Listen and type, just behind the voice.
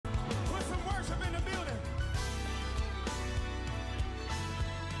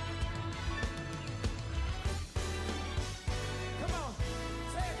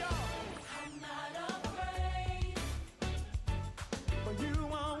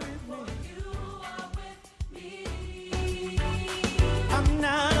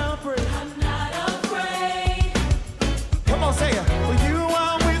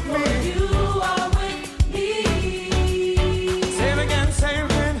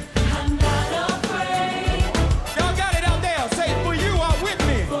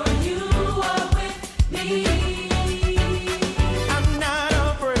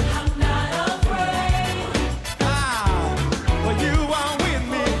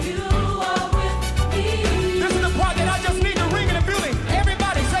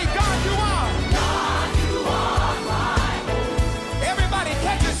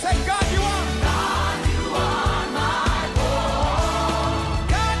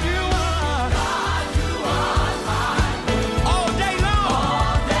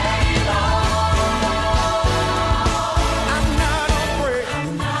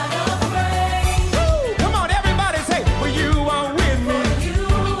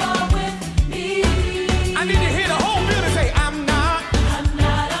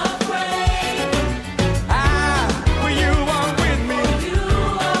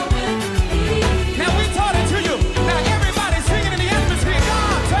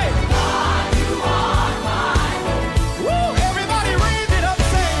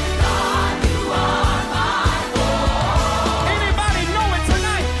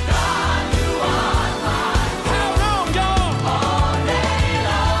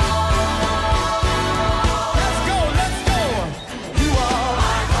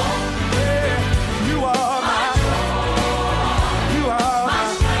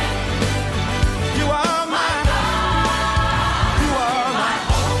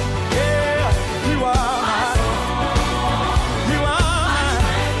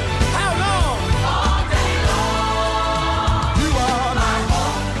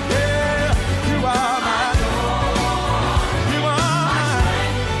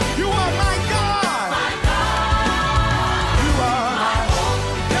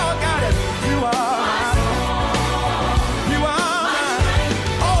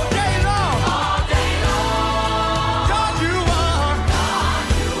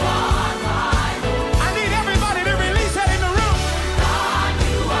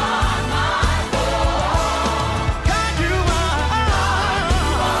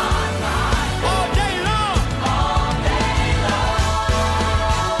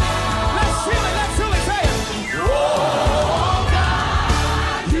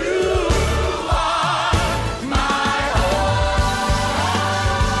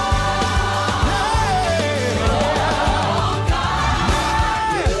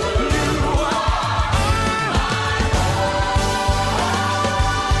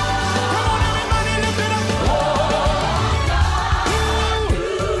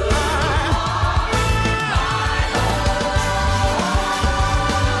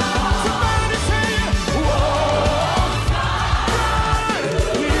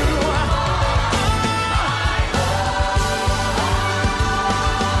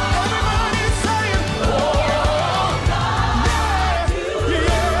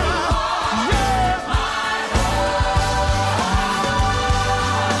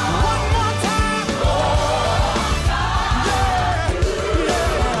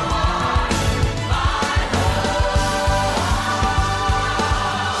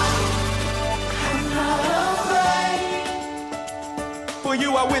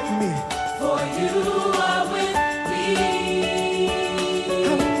you are with me. For you are with me.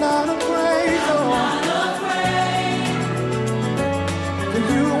 I'm not afraid, I'm not afraid. for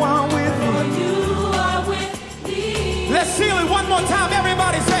you are with me. For you are with me. Let's seal it one more time.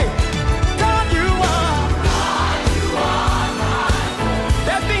 Everybody say, God, you are. God, you are my hope.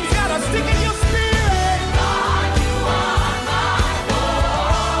 That thing's got to stick in your spirit. God, you are my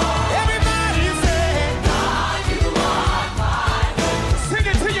hope. Everybody say, God, you are my hope. sing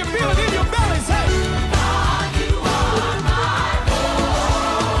it till you feel it in your belly. Say, God, you are my hope.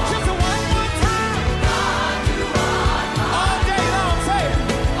 just one more time. God, you are my All day long. Say it.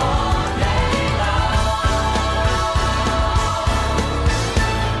 all day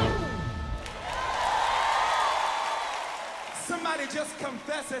Somebody just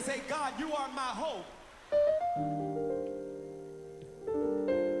confess and say, God, you are my hope.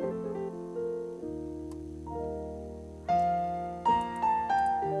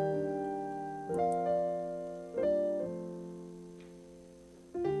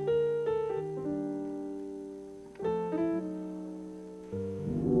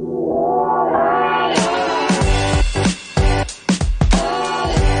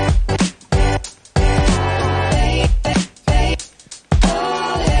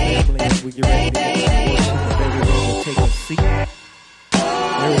 Family, as we get ready to get into worship, if everyone will take a seat.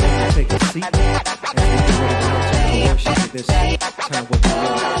 Everyone will take a seat as we get ready to enter into worship at this time with the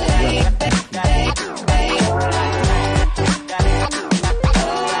Lord.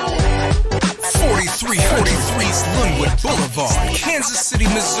 4343's Linwood Boulevard, Kansas City,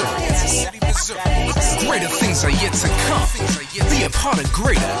 Missouri. Greater things are yet to come. Be a part of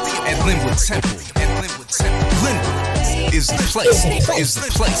greater at Linwood Temple. Linwood is the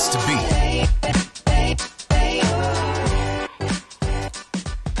place to be.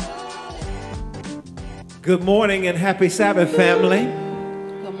 Good morning and happy Sabbath, family.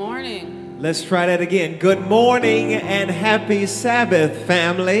 Good morning. Let's try that again. Good morning and happy Sabbath,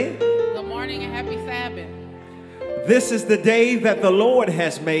 family. Good morning and happy Sabbath. This is the day that the Lord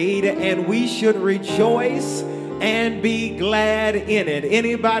has made, and we should rejoice and be glad in it.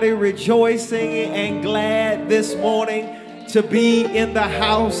 Anybody rejoicing and glad this morning to be in the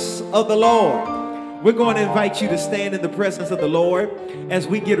house of the Lord? We're going to invite you to stand in the presence of the Lord as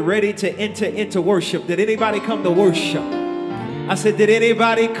we get ready to enter into worship. Did anybody come to worship? I said, did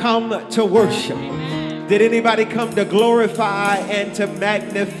anybody come to worship? Did anybody come to glorify and to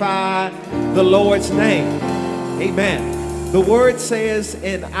magnify the Lord's name? Amen. The word says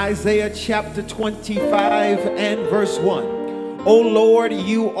in Isaiah chapter 25 and verse 1, O Lord,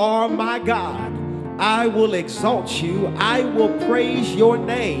 you are my God. I will exalt you. I will praise your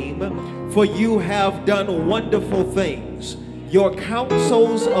name, for you have done wonderful things. Your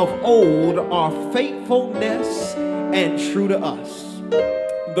counsels of old are faithfulness and true to us.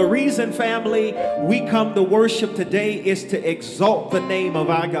 The reason, family, we come to worship today is to exalt the name of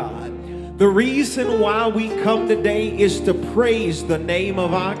our God. The reason why we come today is to praise the name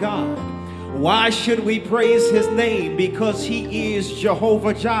of our God. Why should we praise his name? Because he is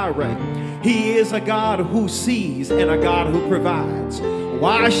Jehovah Jireh. He is a God who sees and a God who provides.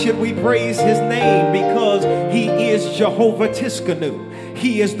 Why should we praise his name? Because he is Jehovah Tiskanu.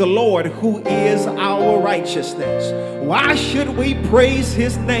 He is the Lord who is our righteousness. Why should we praise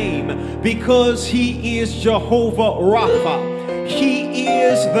his name? Because he is Jehovah Rapha. He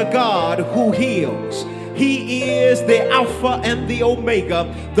is the God who heals. He is the Alpha and the Omega,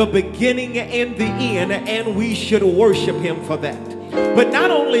 the beginning and the end, and we should worship him for that. But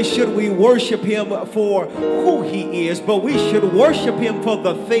not only should we worship him for who he is, but we should worship him for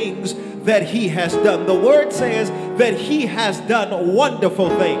the things that he has done. The word says that he has done wonderful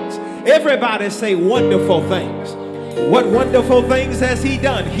things. Everybody say wonderful things. What wonderful things has he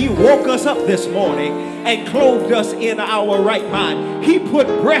done? He woke us up this morning and clothed us in our right mind. He put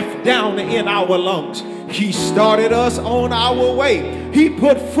breath down in our lungs. He started us on our way. He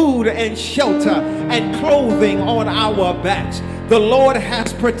put food and shelter and clothing on our backs. The Lord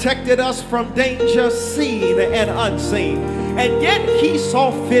has protected us from danger seen and unseen. And yet he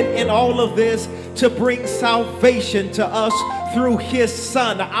saw fit in all of this to bring salvation to us through his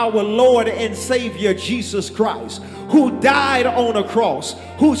Son, our Lord and Savior, Jesus Christ, who died on a cross,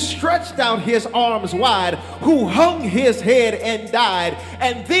 who stretched out his arms wide, who hung his head and died.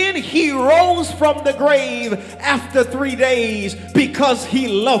 And then he rose from the grave after 3 days because he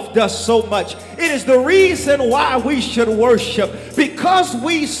loved us so much. It is the reason why we should worship, because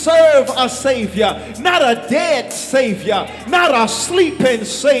we serve a Savior, not a dead Savior, not a sleeping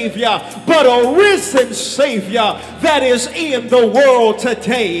Savior, but a risen Savior that is in the world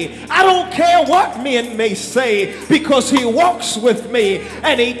today. I don't care what men may say, because because he walks with me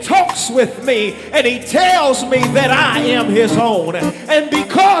and he talks with me and he tells me that I am his own. And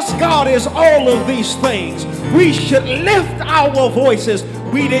because God is all of these things, we should lift our voices.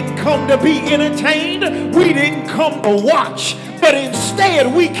 We didn't come to be entertained. We didn't come to watch. But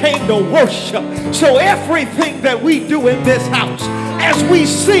instead, we came to worship. So everything that we do in this house, as we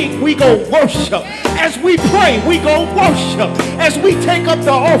sing, we go worship. As we pray, we go worship. As we take up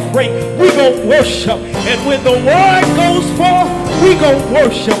the offering, we go worship. And when the word goes forth, we go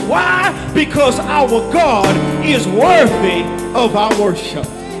worship. Why? Because our God is worthy of our worship.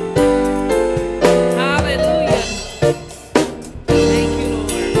 Hallelujah. Thank you,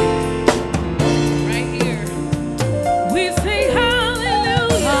 Lord. Right here. We sing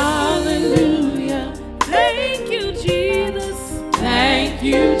hallelujah. Hallelujah. Thank you, Jesus. Thank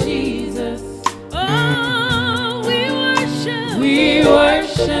you, Jesus. Oh, We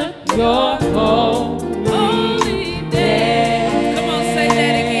worship your holy name. Come on, say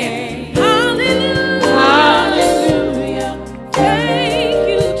that again. Hallelujah. Hallelujah. Thank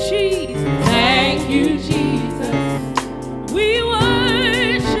you, Jesus. Thank you, Jesus. We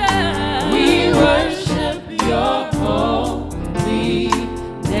worship your holy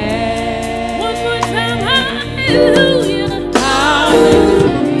name. one more time. Hallelujah.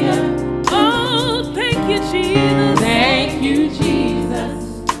 Hallelujah. Oh, thank you, Jesus. Thank you, Jesus.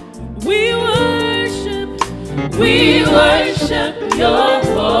 We worship your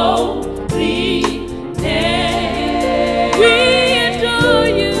holy name. We adore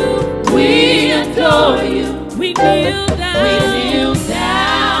you. We adore you. We kneel down. We kneel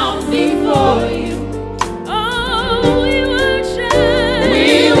down before you. Oh, we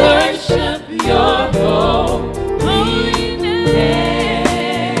worship your holy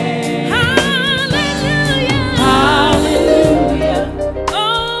name. Hallelujah. Hallelujah.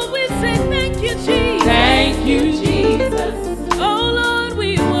 Oh, we say thank you, Jesus. Thank you, Jesus. Oh, Lord,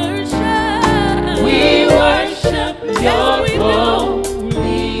 we worship. We worship your we do.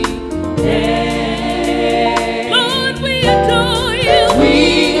 holy name. Lord, we adore you.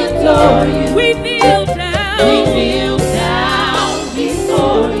 We adore you. We kneel down. We kneel down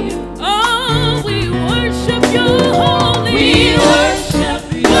before you. Oh, we worship your holy We worship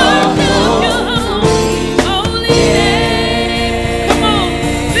your holy name. Come on,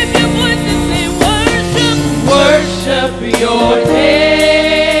 lift your voice and say worship. Worship your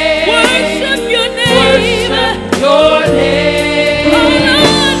name. Worship your name. Worship your name. Oh,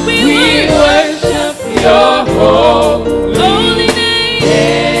 Lord, we worship your holy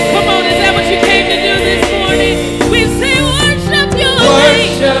name. Come on, is that what you came to do this morning? We say worship your name.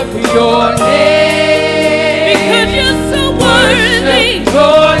 Worship your name. Because you're so worthy.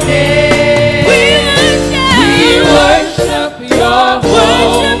 Your name. We worship your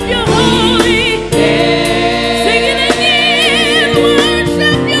worship your holy name. Sing it again.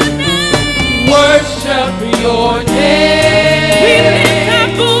 Worship your name. Worship your name. We lift our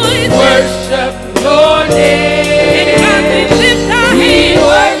voices. Worship your name. And God, we lift our We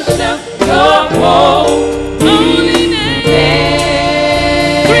hands. worship your Holy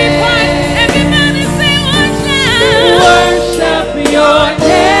name. Three points. Everybody say worship. Worship your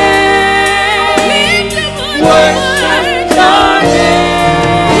name. Lift your voice. Worship your name.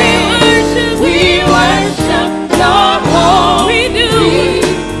 We worship. your We do.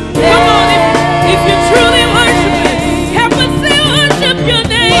 Come on, if you truly worship Him, help us say worship your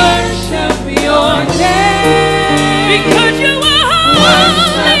name. Worship your name. Because you are holy.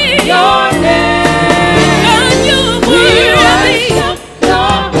 Worship your name. God, you are We worthy. worship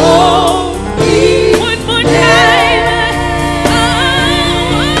your holy One more time.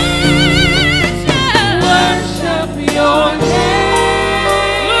 Worship your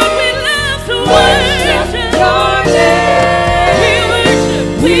name. Lord, we love to Worship worship. your name. We worship.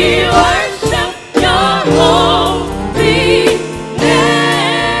 We worship your holy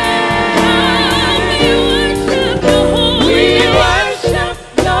name. We worship the holy We name. worship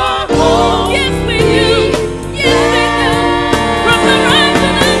your holy Yes, we do. Yes, we do. From the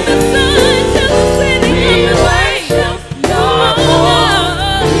rising of the sun to the setting We of the worship your sun.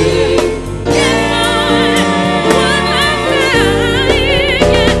 holy Yes, Lord. One last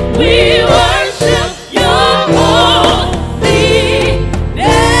time. We worship your holy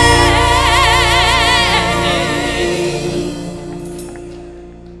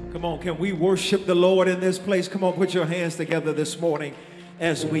name. Come on, can we worship the Lord in this place? Come on, put your hands together this morning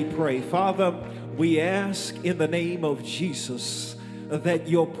as we pray. Father, we ask in the name of Jesus that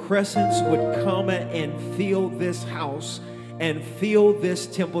your presence would come and fill this house and fill this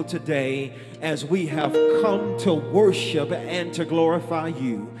temple today as we have come to worship and to glorify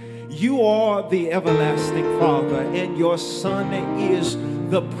you. You are the everlasting Father, and your Son is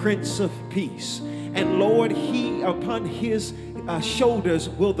the Prince of Peace. And Lord, upon his shoulders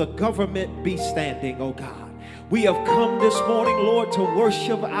will the government be standing, oh God. We have come this morning, Lord, to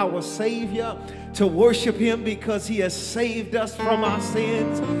worship our Savior, to worship him because he has saved us from our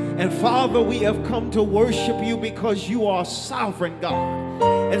sins. And Father, we have come to worship you because you are sovereign God.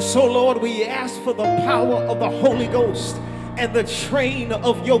 And so, Lord, we ask for the power of the Holy Ghost and the train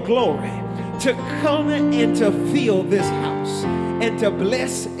of your glory to come and to fill this house and to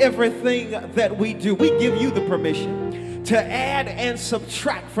bless everything that we do. We give you the permission to add and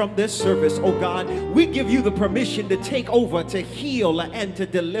subtract from this service, oh God. We give you the permission to take over, to heal and to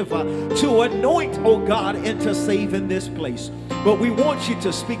deliver, to anoint, oh God, and to save in this place. But we want you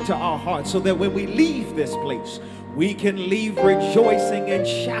to speak to our hearts so that when we leave this place, we can leave rejoicing and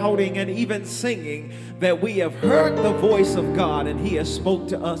shouting and even singing that we have heard the voice of God and he has spoke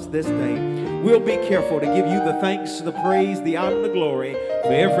to us this day. We'll be careful to give you the thanks, the praise, the honor, the glory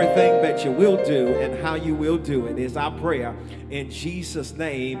for everything that you will do and how you will do it is our prayer in Jesus'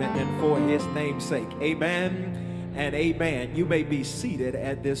 name and for his name's sake. Amen and amen. You may be seated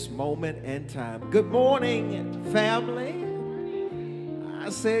at this moment and time. Good morning, family. I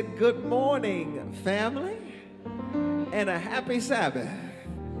said good morning, family, and a happy Sabbath.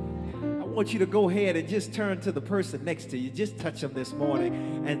 I want you to go ahead and just turn to the person next to you. Just touch them this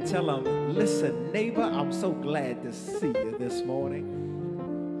morning and tell them, listen, neighbor, I'm so glad to see you this morning.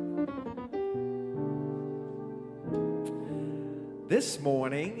 This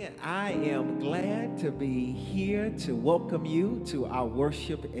morning, I am glad to be here to welcome you to our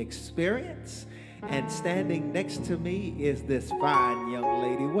worship experience. And standing next to me is this fine young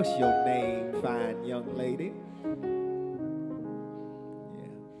lady. What's your name, fine young lady?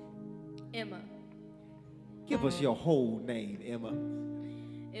 Emma. Give us your whole name, Emma.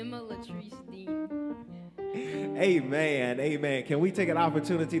 Emma Latrice Dean. Amen, amen. Can we take an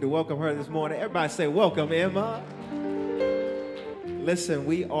opportunity to welcome her this morning? Everybody say, welcome, Emma. Listen,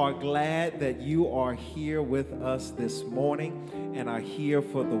 we are glad that you are here with us this morning and are here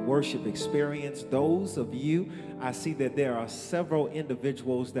for the worship experience. Those of you, I see that there are several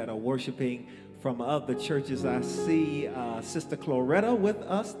individuals that are worshiping from other churches. I see Sister Cloretta with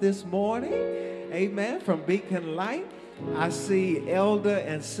us this morning. Amen. From Beacon Light. I see Elder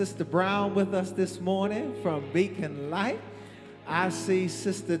and Sister Brown with us this morning from Beacon Light. I see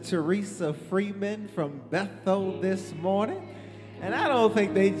Sister Teresa Freeman from Bethel this morning. And I don't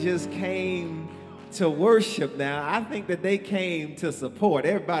think they just came to worship now. I think that they came to support.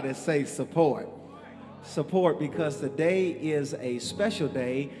 Everybody say support. Support, because today is a special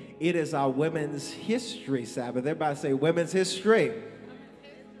day. It is our Women's History Sabbath. Everybody say Women's History.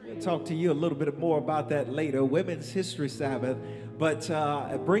 We'll talk to you a little bit more about that later. Women's History Sabbath. But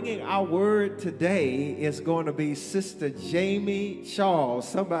bringing our word today is going to be Sister Jamie Charles.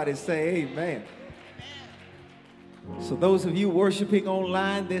 Somebody say amen. So those of you worshiping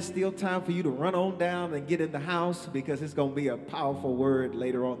online, there's still time for you to run on down and get in the house because it's going to be a powerful word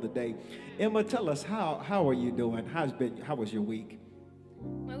later on the day. Emma, tell us, how are you doing? How was your week?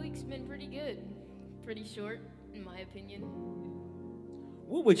 My week's been pretty good. Pretty short, in my opinion.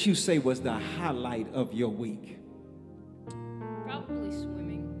 What would you say was the highlight of your week? Probably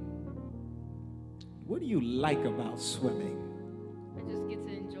swimming. What do you like about swimming? I just get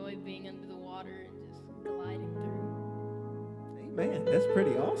to enjoy being under the water and just gliding through. Amen. That's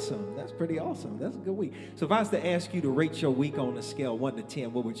pretty awesome. That's pretty awesome. That's a good week. So if I was to ask you to rate your week on a scale 1 to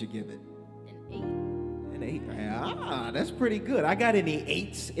 10, what would you give it? An 8. An 8. Ah, that's pretty good. I got any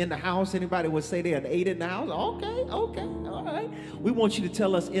 8s in the house? Anybody would say they're an 8 in the house? Okay, all right. We want you to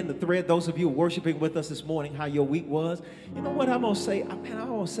tell us in the thread, those of you worshiping with us this morning, how your week was. You know what I'm going to say? I'm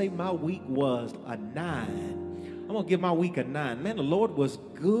going to say my week was a 9. I'm going to give my week a 9. Man, the Lord was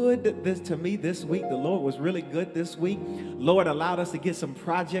good to me this week. The Lord was really good this week. Lord allowed us to get some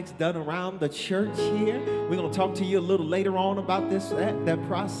projects done around the church here. We're going to talk to you a little later on about that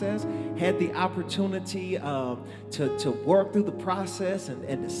process. Had the opportunity to work through the process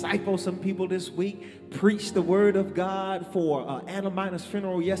and disciple some people this week. Preached the word of God for Anna Minor's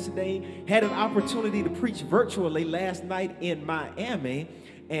funeral yesterday. Had an opportunity to preach virtually last night in Miami.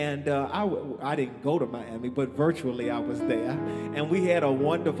 And I didn't go to Miami, but virtually I was there. And we had a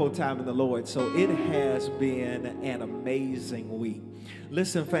wonderful time in the Lord. So it has been an amazing week.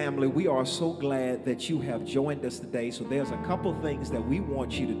 Listen, family, we are so glad that you have joined us today. So there's a couple things that we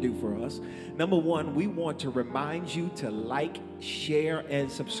want you to do for us. Number one, we want to remind you to like, share, and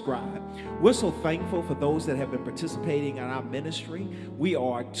subscribe. We're so thankful for those that have been participating in our ministry. We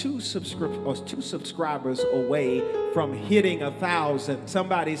are two subscribers away from hitting 1,000.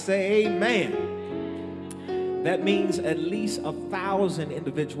 Somebody say amen. That means at least 1,000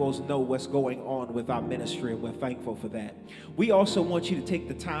 individuals know what's going on with our ministry, and we're thankful for that. We also want you to take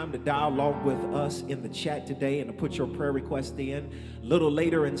the time to dialogue with us in the chat today and to put your prayer request in. A little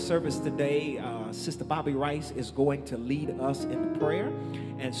later in service today, Sister Bobby Rice is going to lead us in prayer,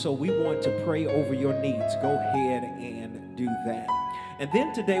 and so we want to pray over your needs. Go ahead and do that. And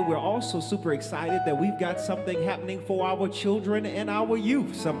then today, we're also super excited that we've got something happening for our children and our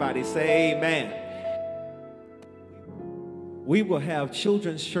youth. Somebody say amen. We will have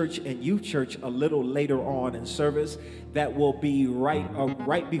children's church and youth church a little later on in service. That will be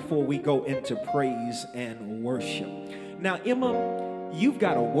right before we go into praise and worship. Now, Emma, you've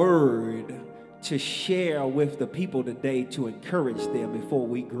got a word to share with the people today to encourage them before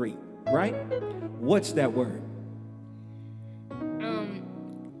we greet, right? What's that word?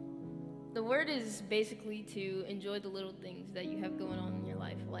 The word is basically to enjoy the little things that you have going on in your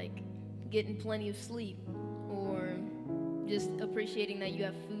life, like getting plenty of sleep, or just appreciating that you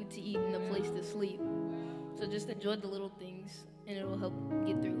have food to eat and a place to sleep. So just enjoy the little things, and it will help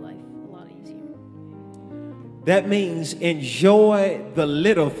get through life a lot easier. That means enjoy the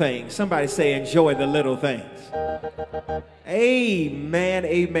little things. Somebody say enjoy the little things. Amen,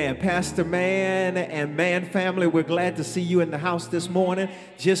 amen. Pastor Man and Man family, we're glad to see you in the house this morning.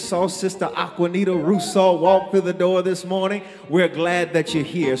 Just saw Sister Aquanita Rousseau walk through the door this morning. We're glad that you're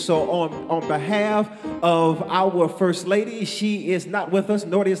here. So on behalf of our First Lady, she is not with us.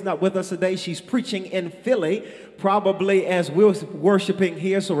 Nordy is not with us today. She's preaching in Philly, probably as we're worshiping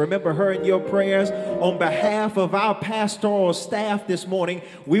here. So remember her in your prayers. On behalf of our pastoral staff this morning,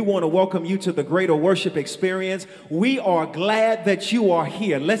 we want to welcome you to the greater worship experience. We are glad that you are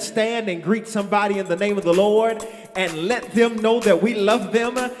here. Let's stand and greet somebody in the name of the Lord and let them know that we love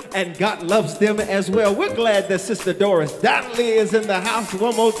them and God loves them as well. We're glad that Sister Doris Donnelly is in the house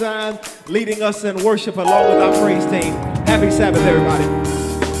one more time, leading us in worship along with our praise team. Happy Sabbath, everybody.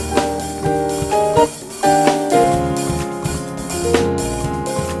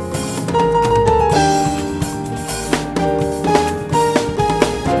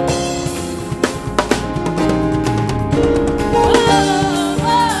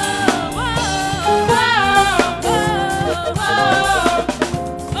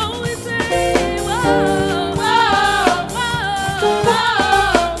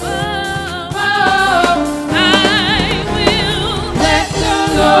 I will let go.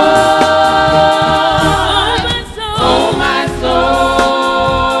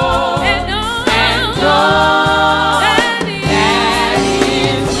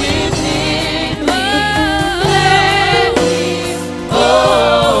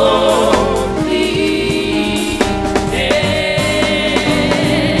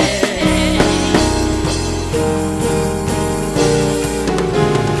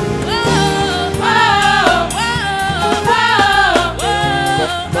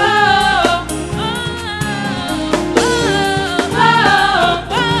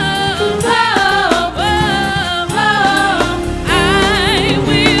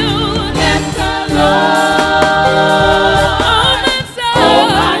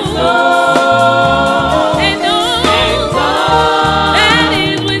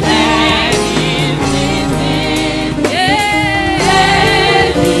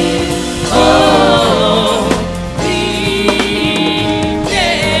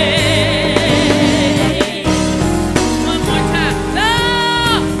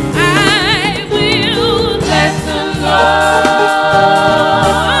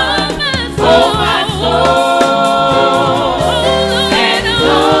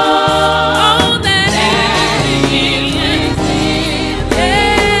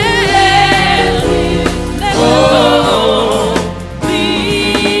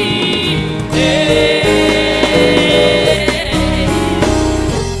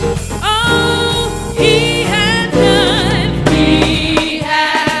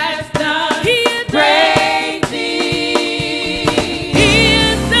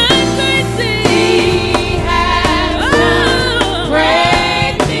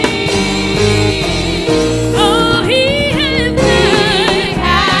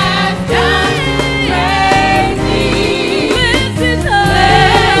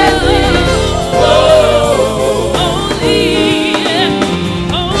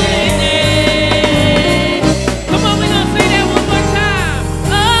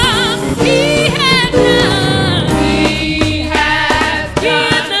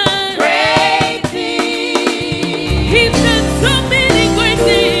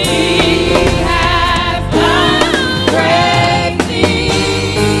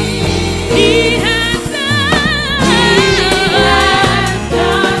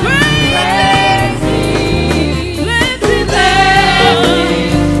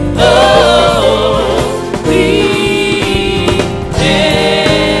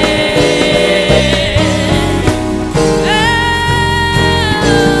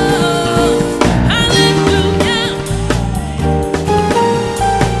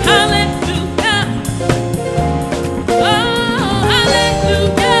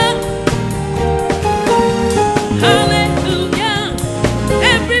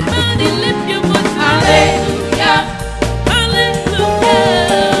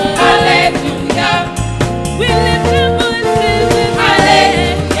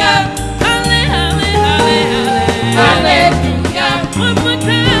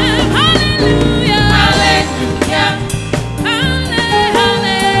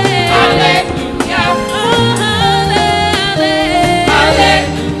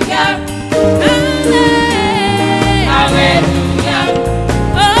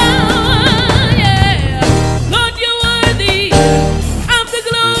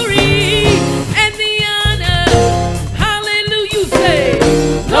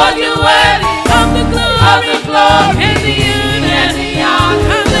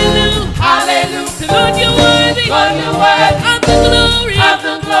 For you're worthy of the glory, and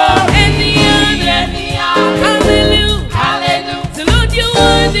the honor. Hallelujah. Hallelujah. So Lord, you're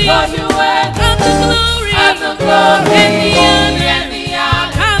worthy For you're worthy of the glory, of the glory and the honor. and the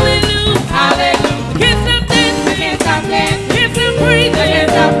honor. Hallelujah. Hallelujah. Can't stop dancing. Can't stop dancing. Can't stop praising.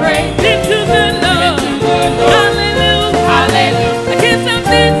 Can't stop praising. Been too good, Lord. Been too good, Lord. Hallelujah. Hallelujah. I can't stop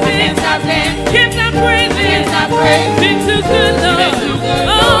dancing. Can't stop dancing. Can't stop praising. Can't stop praising. Been too good, Lord. Been too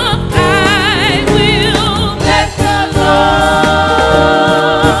good, Lord. Oh, I will Bless the Lord.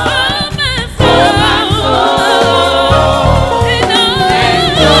 oh, my soul. And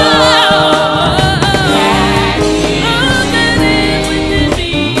all that is within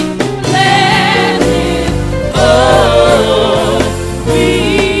me. Bless His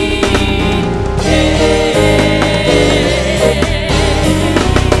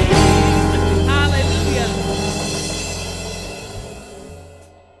Hallelujah.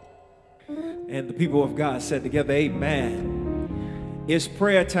 And the people of God said together, amen. It's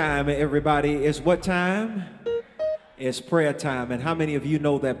prayer time, everybody. It's what time? It's prayer time. And how many of you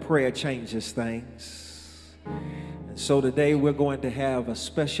know that prayer changes things? And so today we're going to have a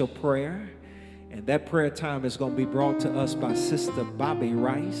special prayer. And that prayer time is going to be brought to us by Sister Bobby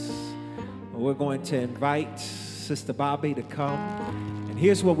Rice. We're going to invite Sister Bobby to come. And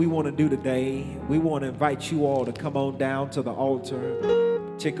here's what we want to do today. We want to invite you all to come on down to the altar.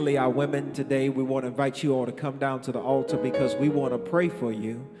 Particularly our women today, we want to invite you all to come down to the altar because we want to pray for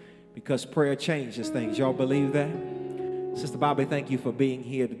you because prayer changes things. Y'all believe that? Sister Bobby, thank you for being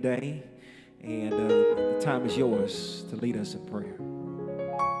here today. And the time is yours to lead us in prayer.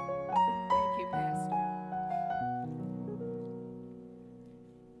 Thank you, Pastor.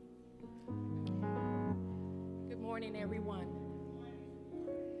 Good morning, everyone.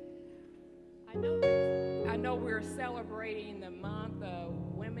 I know we're celebrating the month of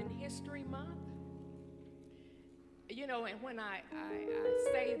Women History Month. You know, and when I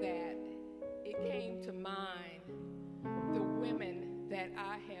say that, it came to mind the women that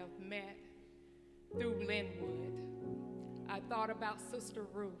I have met through Linwood. I thought about Sister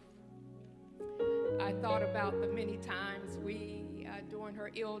Ruth. I thought about the many times we, during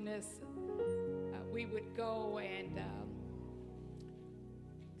her illness, we would go and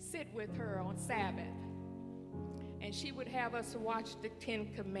sit with her on Sabbath. And she would have us watch the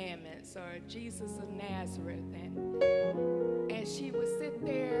 10 Commandments or Jesus of Nazareth. And she would sit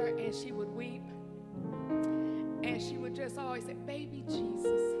there and she would weep. And she would just always say, baby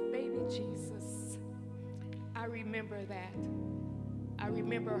Jesus, baby Jesus. I remember that. I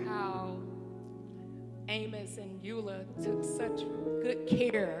remember how Amos and Eula took such good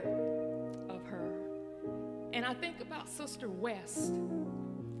care of her. And I think about Sister West.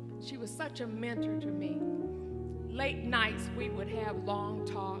 She was such a mentor to me. Late nights, we would have long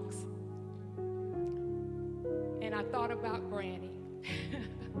talks. And I thought about Granny.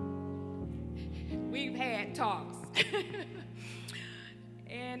 We've had talks.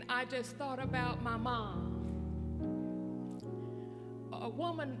 And I just thought about my mom. A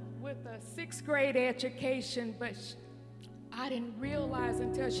woman with a 6th grade education, but I didn't realize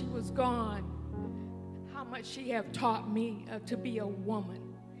until she was gone how much she have taught me to be a woman.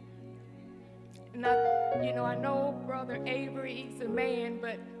 And I know Brother Avery, he's a man,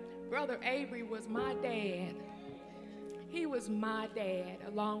 but Brother Avery was my dad. He was my dad,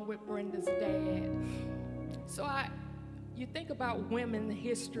 along with Brenda's dad. So you think about women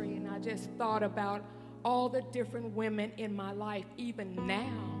history, and I just thought about all the different women in my life, even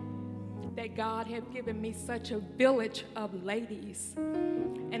now, that God have given me such a village of ladies.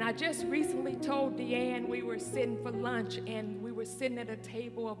 And I just recently told Deanne, we were sitting for lunch, and we were sitting at a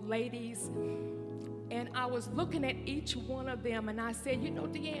table of ladies, and I was looking at each one of them, and I said, you know,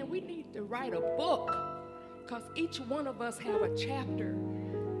 Deanne, we need to write a book, because each one of us have a chapter.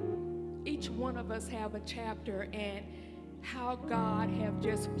 Each one of us have a chapter, and how God have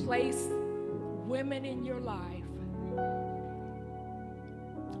just placed women in your life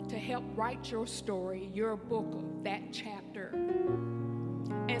to help write your story, your book of that chapter.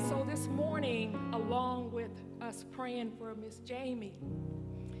 And so this morning, along with us praying for Miss Jamie,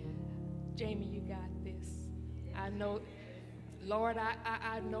 you got this. I know, Lord,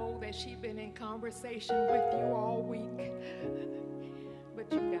 I know that she's been in conversation with you all week,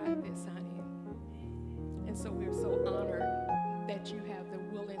 but you got this, honey. And so we're so honored that you have the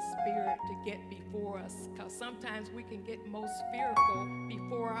willing spirit to get before us, because sometimes we can get most fearful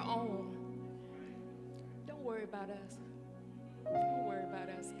before our own. Don't worry about us. Don't worry about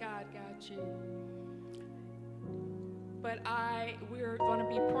us. God got you. But we're going to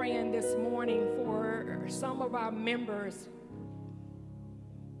be praying this morning for some of our members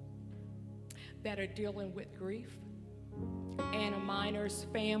that are dealing with grief. Anna Miner's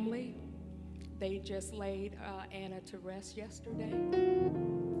family, they just laid Anna to rest yesterday.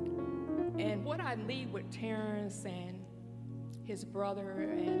 And what I leave with Terrence and his brother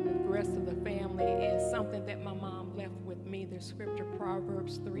and the rest of the family is something that my mom left with me, the scripture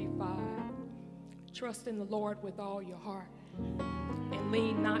Proverbs 3:5. Trust in the Lord with all your heart and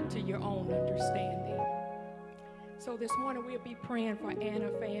lean not to your own understanding. So this morning we'll be praying for Anna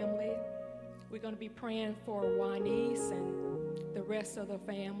family. We're going to be praying for Juanice and the rest of the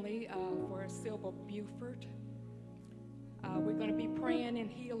family, for Silva Buford. We're going to be praying and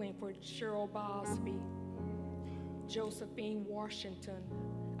healing for Cheryl Bosby, Josephine Washington.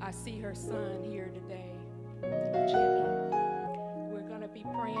 I see her son here today, Jimmy. We're going to be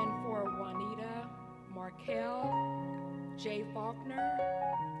praying for Juanita Markel, Jay Faulkner,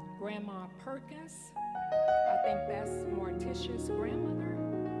 Grandma Perkins. I think that's Morticia's grandmother,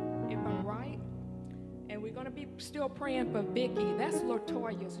 if I'm right. And we're going to be still praying for Vicky. That's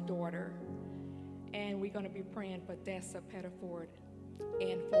LaToya's daughter. And we're going to be praying for Dessa Pettiford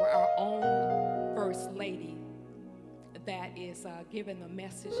and for our own First Lady that is giving the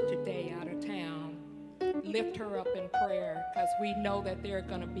message today out of town. Lift her up in prayer because we know that they're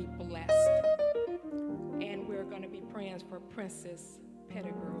going to be blessed. And we're going to be praying for Princess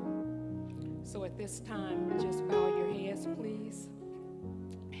Pettigrew. So at this time, just bow your heads, please.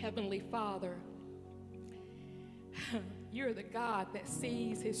 Heavenly Father, you're the God that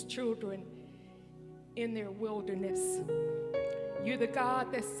sees his children in their wilderness. You're the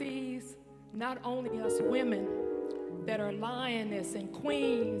God that sees not only us women that are lioness and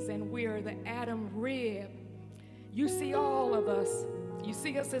queens and we're the Adam rib. You see all of us. You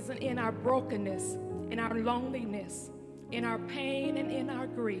see us as in our brokenness, in our loneliness, in our pain and in our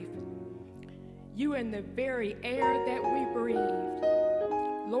grief. You in the very air that we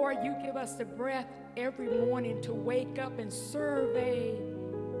breathe. Lord, you give us the breath every morning to wake up and survey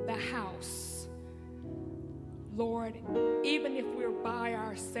the house. Lord, even if we're by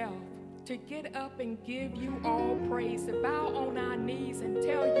ourselves, to get up and give you all praise, to bow on our knees and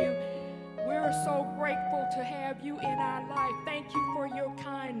tell you we're so grateful to have you in our life. Thank you for your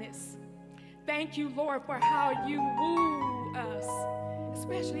kindness. Thank you, Lord, for how you woo us,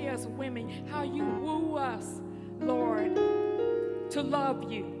 especially as women, how you woo us, Lord, to love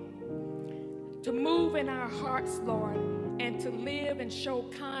you, to move in our hearts, Lord, and to live and show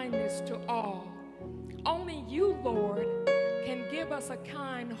kindness to all. Only you, Lord, can give us a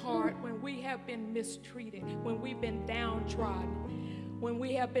kind heart when we have been mistreated, when we've been downtrodden, when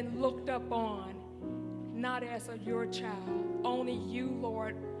we have been looked up on, not as your child. Only you,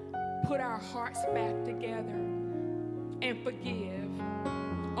 Lord, put our hearts back together and forgive.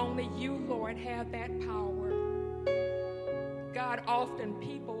 Only you, Lord, have that power. God, often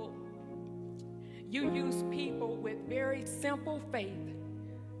you use people with very simple faith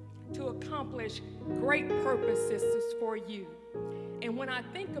to accomplish great purposes for you. And when I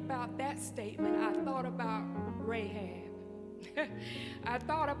think about that statement, I thought about Rahab. I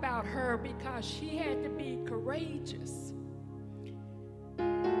thought about her because she had to be courageous.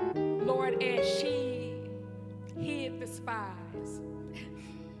 Lord, as she hid the spies.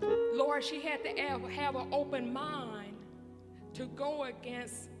 Lord, she had to have an open mind to go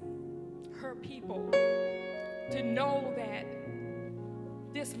against her people, to know that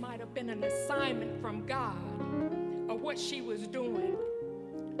this might have been an assignment from God of what she was doing.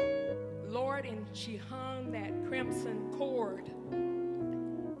 Lord, and she hung that crimson cord.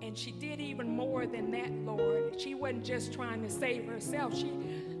 And she did even more than that, Lord. She wasn't just trying to save herself. She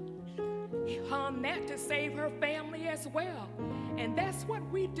hung that to save her family as well. And that's what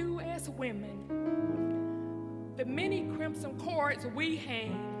we do as women. The many crimson cords we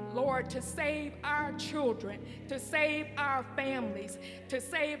hang, Lord, to save our children, to save our families, to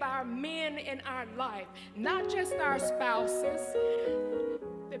save our men in our life, not just our spouses,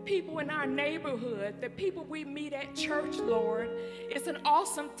 the people in our neighborhood, the people we meet at church, Lord. It's an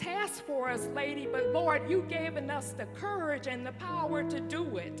awesome task for us, lady, but Lord, you've given us the courage and the power to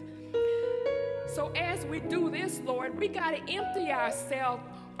do it. So as we do this, Lord, we got to empty ourselves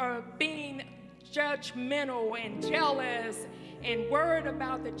of being judgmental and jealous and worried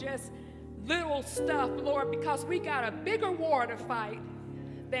about the just little stuff, Lord, because we got a bigger war to fight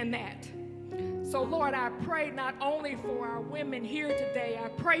than that. So, Lord, I pray not only for our women here today, I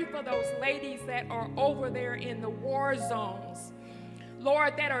pray for those ladies that are over there in the war zones,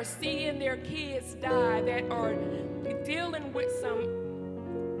 Lord, that are seeing their kids die, that are dealing with some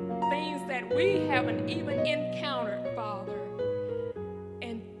things that we haven't even encountered, Father,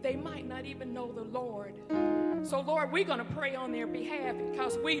 and they might not even know the Lord. So, Lord, we're going to pray on their behalf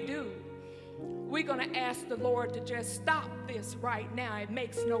because we do. We're going to ask the Lord to just stop this right now. It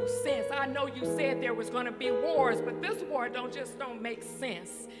makes no sense. I know you said there was going to be wars, but this war don't make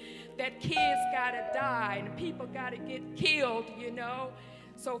sense. That kids got to die and people got to get killed, you know.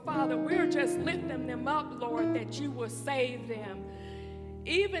 So, Father, we're just lifting them up, Lord, that you will save them.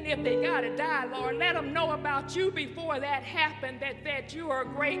 Even if they got to die, Lord, let them know about you before that happened, that you are a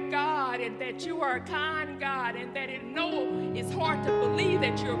great God and that you are a kind God, and that it's hard to believe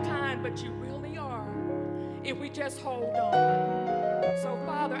that you're kind, but you really are if we just hold on. So,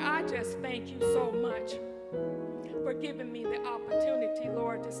 Father, I just thank you so much for giving me the opportunity,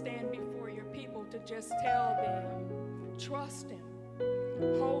 Lord, to stand before your people to just tell them, trust him,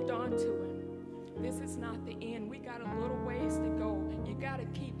 hold on to him. This is not the end. We got a little ways to go. You got to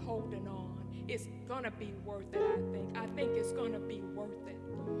keep holding on. It's going to be worth it, I think. I think it's going to be worth it.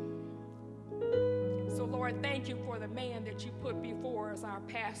 So, Lord, thank you for the man that you put before us, our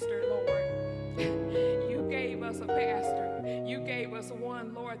pastor, Lord. You gave us a pastor. You gave us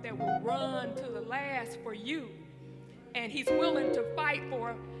one, Lord, that will run to the last for you. And he's willing to fight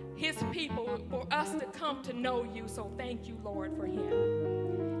for his people, for us to come to know you. So thank you, Lord, for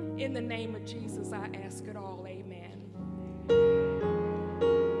him. In the name of Jesus, I ask it all. Amen.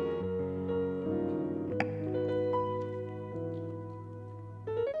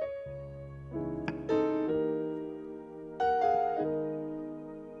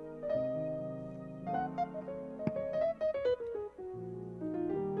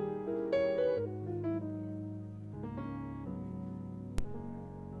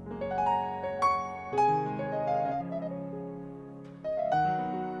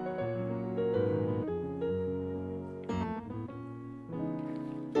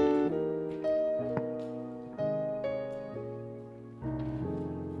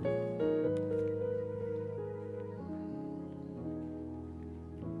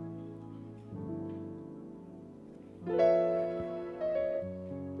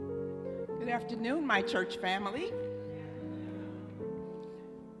 Good afternoon, my church family.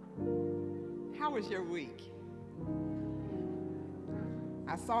 How was your week?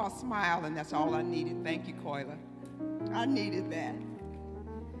 I saw a smile, and that's all I needed. Thank you, Koila. I needed that.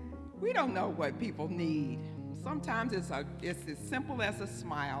 We don't know what people need. Sometimes it's as simple as a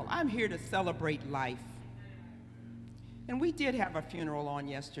smile. I'm here to celebrate life. And we did have a funeral on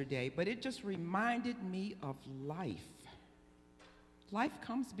yesterday, but it just reminded me of life. Life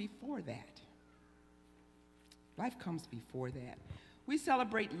comes before that. Life comes before that. We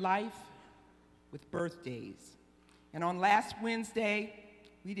celebrate life with birthdays. And on last Wednesday,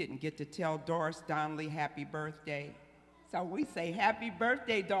 we didn't get to tell Doris Donnelly happy birthday. So we say, happy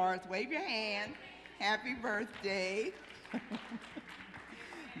birthday, Doris. Wave your hand. Happy birthday.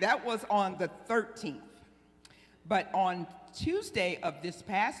 That was on the 13th. But on Tuesday of this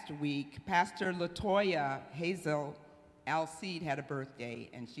past week, Pastor LaToya Hazel Alcide had a birthday,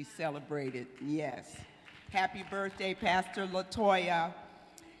 and she celebrated, yes. Happy birthday, Pastor LaToya.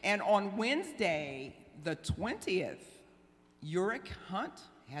 And on Wednesday, the 20th, Uric Hunt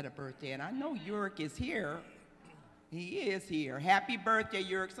had a birthday, and I know Uric is here. He is here. Happy birthday,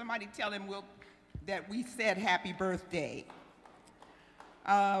 Uric. Somebody tell him that we said happy birthday.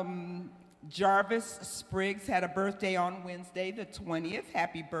 Jarvis Spriggs had a birthday on Wednesday, the 20th.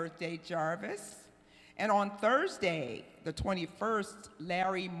 Happy birthday, Jarvis. And on Thursday, the 21st,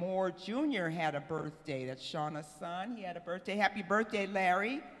 Larry Moore Jr. had a birthday. That's Shauna's son. He had a birthday. Happy birthday,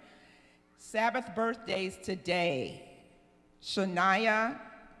 Larry. Sabbath birthdays today. Shania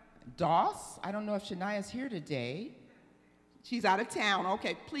Doss. I don't know if Shania's here today. She's out of town.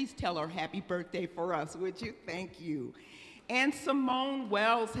 Okay, please tell her happy birthday for us, would you? Thank you. And Simone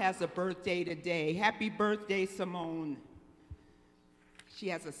Wells has a birthday today. Happy birthday, Simone. She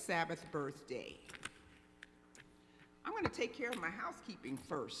has a Sabbath birthday. I'm going to take care of my housekeeping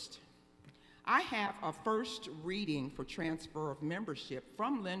first. I have a first reading for transfer of membership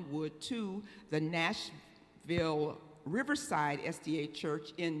from Linwood to the Nashville Riverside SDA Church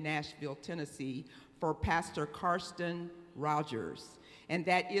in Nashville, Tennessee, for Pastor Karsten Rogers. And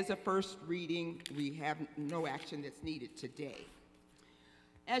that is a first reading. We have no action that's needed today.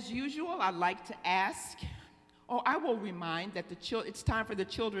 As usual, I'd like to ask, I will remind that it's time for the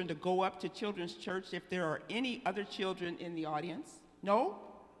children to go up to Children's Church if there are any other children in the audience. No?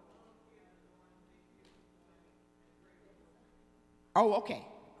 Oh, okay.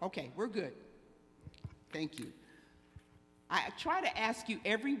 Okay, we're good. Thank you. I try to ask you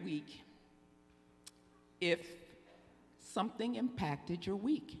every week if something impacted your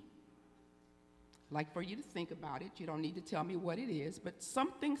week. I'd like for you to think about it. You don't need to tell me what it is, but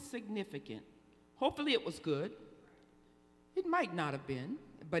something significant. Hopefully it was good. It might not have been.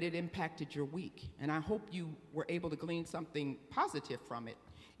 but it impacted your week. And I hope you were able to glean something positive from it,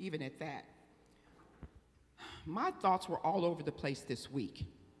 even at that. My thoughts were all over the place this week.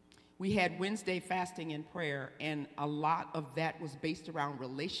 We had Wednesday fasting and prayer, and a lot of that was based around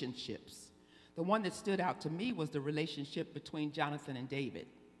relationships. The one that stood out to me was the relationship between Jonathan and David.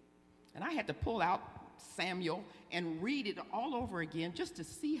 And I had to pull out Samuel and read it all over again just to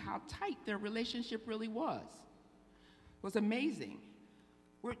see how tight their relationship really was. It was amazing.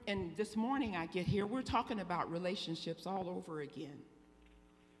 And this morning I get here, we're talking about relationships all over again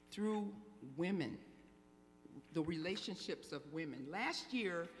through women, the relationships of women. Last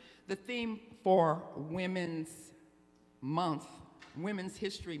year, the theme for Women's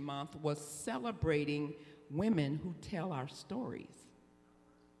History Month, was celebrating women who tell our stories.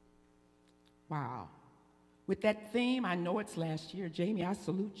 Wow. With that theme, I know it's last year. Jamie, I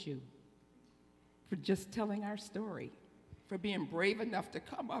salute you for just telling our story, for being brave enough to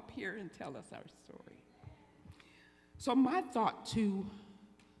come up here and tell us our story. So my thought to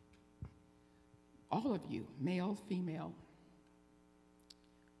all of you, male, female,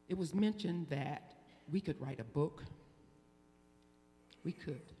 it was mentioned that we could write a book. We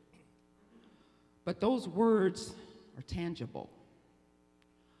could. But those words are tangible.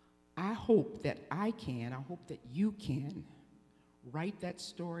 I hope that I hope that you can write that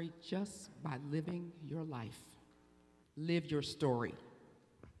story just by living your life. Live your story.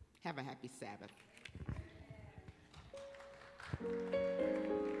 Have a happy Sabbath.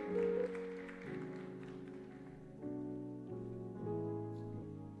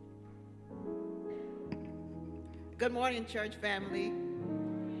 Good morning, church family.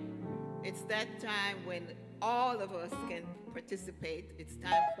 It's that time when all of us can participate. It's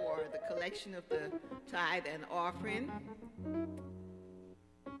time for the collection of the tithe and offering.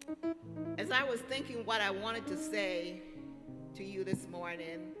 As I was thinking what I wanted to say to you this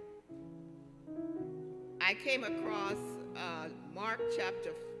morning, I came across Mark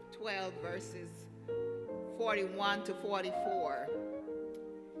chapter 12, verses 41 to 44.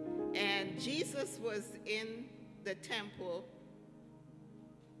 And Jesus was in the temple.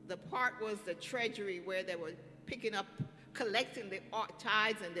 The part was the treasury where they were collecting the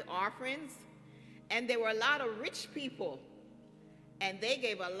tithes and the offerings. And there were a lot of rich people, and they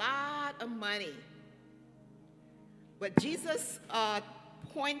gave a lot of money. But Jesus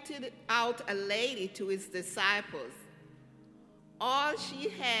pointed out a lady to his disciples. All she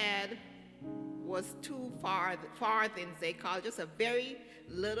had was 2 farthings, they call it, just a very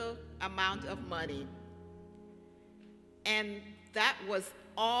little amount of money. And that was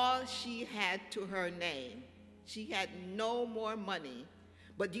all she had to her name. She had no more money.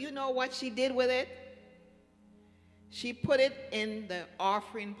 But do you know what she did with it? She put it in the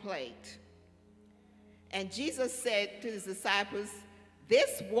offering plate. And Jesus said to his disciples,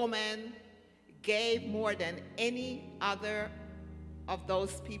 this woman gave more than any other of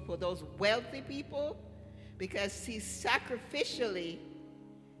those people, those wealthy people, because she sacrificially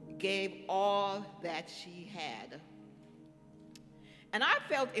gave all that she had. And I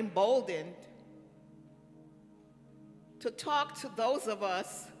felt emboldened to talk to those of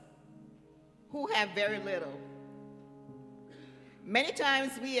us who have very little. Many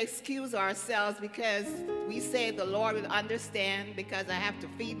times we excuse ourselves because we say the Lord will understand because I have to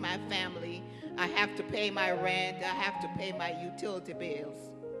feed my family, I have to pay my rent, I have to pay my utility bills.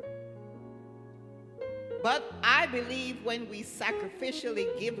 But I believe when we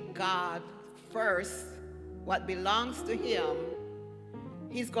sacrificially give God first what belongs to him,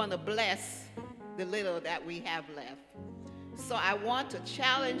 he's going to bless the little that we have left. So I want to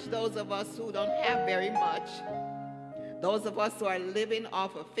challenge those of us who don't have very much, those of us who are living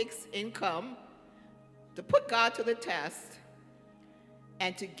off a fixed income, to put God to the test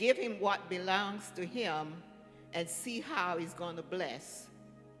and to give him what belongs to him and see how he's going to bless.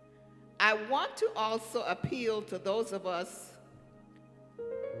 I want to also appeal to those of us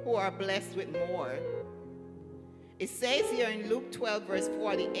who are blessed with more. It says here in Luke 12, verse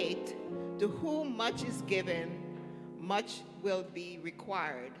 48, to whom much is given, much will be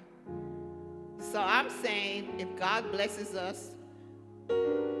required. So I'm saying if God blesses us,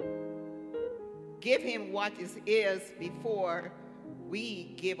 give him what is his before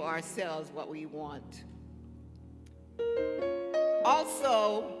we give ourselves what we want.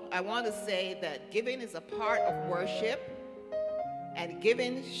 Also, I want to say that giving is a part of worship, and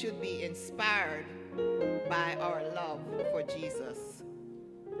giving should be inspired by our love for Jesus.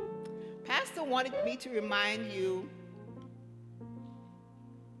 Pastor wanted me to remind you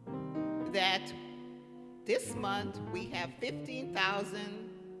that this month we have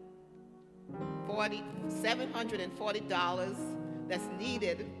 $15,740 that's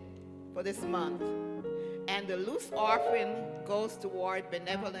needed for this month. And the loose offering goes toward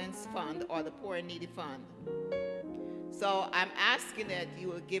Benevolence Fund or the Poor and Needy Fund. So I'm asking that you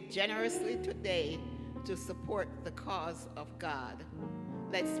will give generously today to support the cause of God.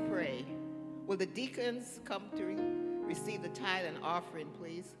 Let's pray. Will the deacons come to receive the tithe and offering,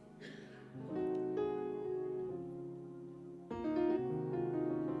 please?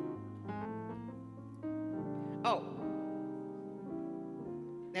 Oh,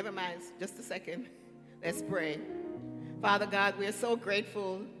 never mind, just a second. Let's pray. Father God, we are so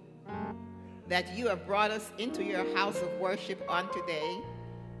grateful that you have brought us into your house of worship on today.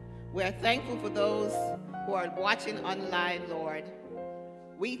 We are thankful for those who are watching online, Lord.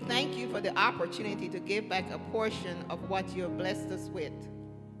 We thank you for the opportunity to give back a portion of what you have blessed us with.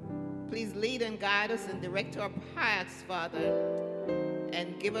 Please lead and guide us and direct our paths, Father,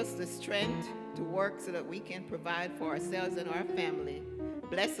 and give us the strength to work so that we can provide for ourselves and our family.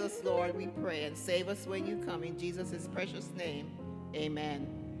 Bless us, Lord, we pray, and save us when you come. In Jesus' precious name, amen.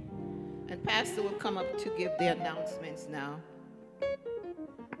 And Pastor will come up to give the announcements now.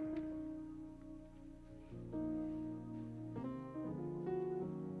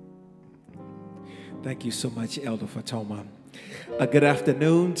 Thank you so much, Elder Fatoma. Good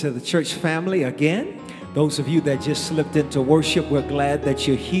afternoon to the church family again. Those of you that just slipped into worship, we're glad that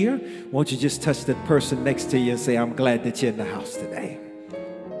you're here. Won't you just touch the person next to you and say, I'm glad that you're in the house today.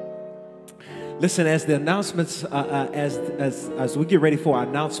 Listen, as the announcements, as we get ready for our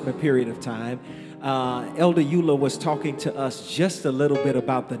announcement period of time, Elder Eula was talking to us just a little bit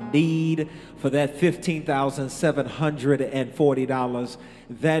about the need for that $15,740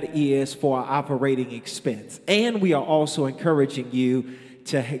 that is for our operating expense. And we are also encouraging you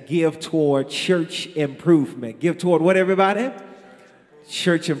to give toward church improvement. Give toward what, everybody?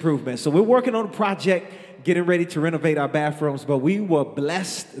 Church improvement. So we're working on a project, getting ready to renovate our bathrooms, but we were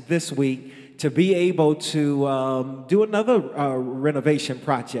blessed this week to be able to do another renovation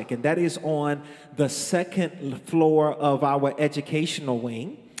project, and that is on the second floor of our educational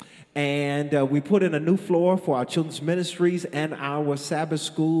wing. And we put in a new floor for our children's ministries and our Sabbath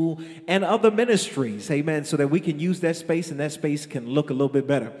school and other ministries, amen, so that we can use that space and that space can look a little bit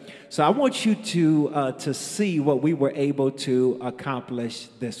better. So I want you to see what we were able to accomplish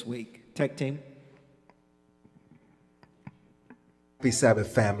this week. Tech team. Happy Sabbath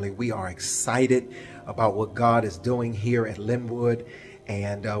family. We are excited about what God is doing here at Linwood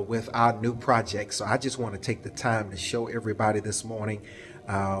and with our new project. So I just want to take the time to show everybody this morning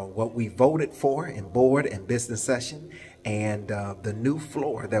what we voted for in board and business session and the new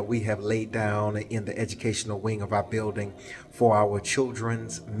floor that we have laid down in the educational wing of our building for our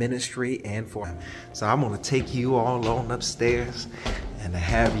children's ministry and for him. So I'm going to take you all on upstairs and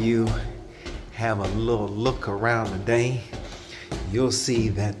have you have a little look around today. You'll see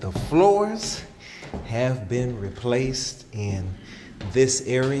that the floors have been replaced in this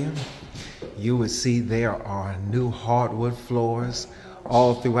area. You would see there are new hardwood floors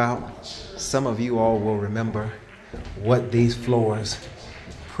all throughout. Some of you all will remember what these floors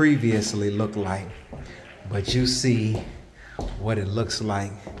previously looked like, but you see what it looks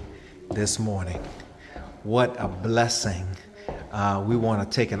like this morning. What a blessing. We want to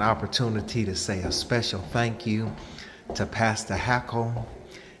take an opportunity to say a special thank you to Pastor Hackle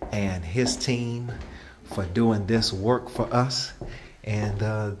and his team for doing this work for us. And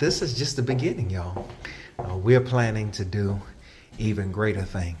this is just the beginning, y'all. We're planning to do even greater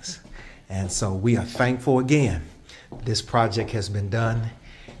things. And so we are thankful again. This project has been done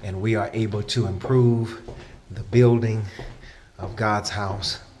and we are able to improve the building of God's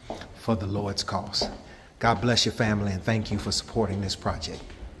house for the Lord's cause. God bless your family and thank you for supporting this project.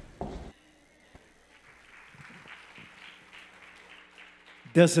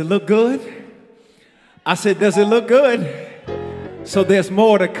 Does it look good? I said, does it look good? So there's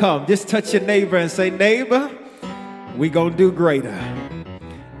more to come. Just touch your neighbor and say, neighbor, we gonna do greater.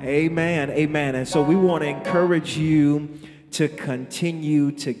 Amen, amen. And so we want to encourage you to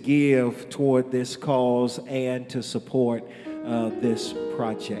continue to give toward this cause and to support this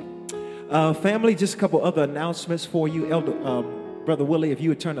project. Family, just a couple other announcements for you. Elder, Brother Willie, if you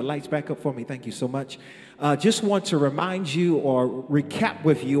would turn the lights back up for me, thank you so much. Just want to remind you or recap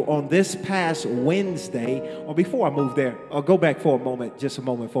with you on this past Wednesday, or before I move there, I'll go back for a moment, just a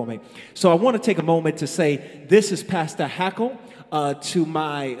moment for me. So I want to take a moment to say, this is Pastor Hackle. To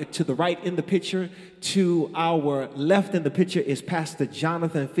the right in the picture, to our left in the picture is Pastor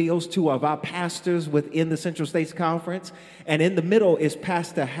Jonathan Fields, two of our pastors within the Central States Conference, and in the middle is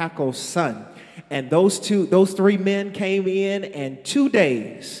Pastor Hackle's son. And those three men came in 2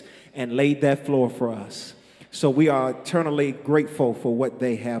 days and laid that floor for us. So we are eternally grateful for what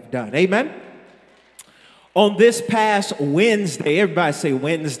they have done. Amen. On this past Wednesday, everybody say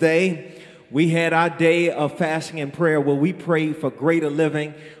Wednesday, we had our day of fasting and prayer where we prayed for greater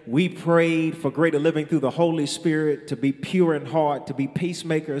living. We prayed for greater living through the Holy Spirit, to be pure in heart, to be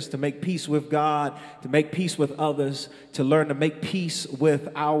peacemakers, to make peace with God, to make peace with others, to learn to make peace with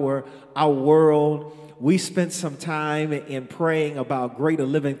our world. We spent some time in praying about greater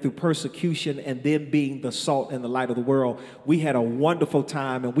living through persecution and then being the salt and the light of the world. We had a wonderful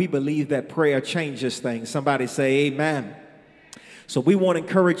time, and we believe that prayer changes things. Somebody say amen. So we want to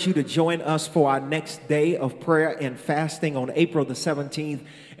encourage you to join us for our next day of prayer and fasting on April the 17th.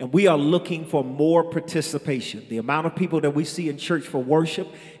 And we are looking for more participation. The amount of people that we see in church for worship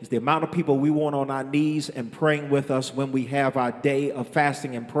is the amount of people we want on our knees and praying with us when we have our day of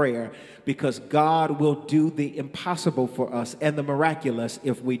fasting and prayer, because God will do the impossible for us and the miraculous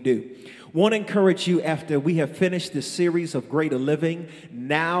if we do. Want to encourage you, after we have finished this series of greater living,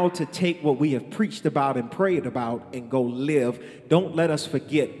 now to take what we have preached about and prayed about and go live. Don't let us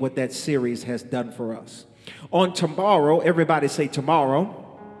forget what that series has done for us. On tomorrow, everybody say tomorrow.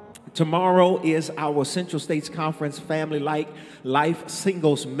 Tomorrow is our Central States Conference Family Life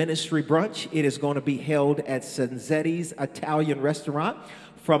Singles Ministry Brunch. It is going to be held at Sanzetti's Italian Restaurant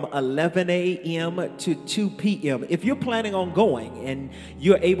from 11 a.m. to 2 p.m. If you're planning on going and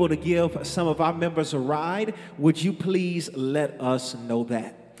you're able to give some of our members a ride, would you please let us know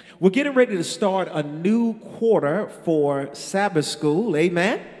that? We're getting ready to start a new quarter for Sabbath school.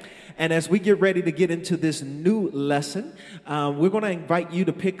 Amen. And as we get ready to get into this new lesson, we're going to invite you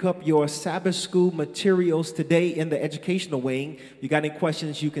to pick up your Sabbath school materials today in the educational wing. If you got any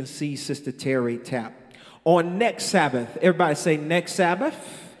questions, you can see Sister Terry Tapp. On next Sabbath, everybody say next Sabbath.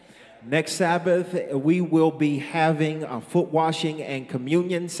 Next Sabbath, we will be having a foot washing and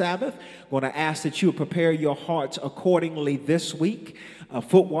communion Sabbath. Going to ask that you prepare your hearts accordingly this week.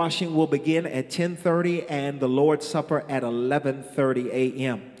 Foot washing will begin at 10:30 and the Lord's Supper at 11:30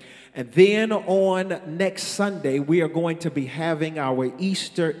 a.m. And then on next Sunday, we are going to be having our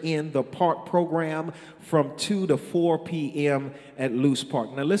Easter in the Park program from 2 to 4 p.m. at Luce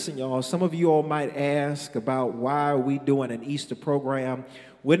Park. Now listen, y'all, some of you all might ask about why are we doing an Easter program.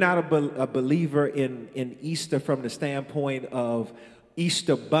 We're not a believer in Easter from the standpoint of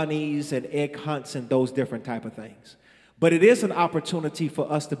Easter bunnies and egg hunts and those different type of things. But it is an opportunity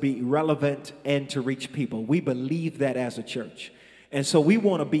for us to be relevant and to reach people. We believe that as a church. And so we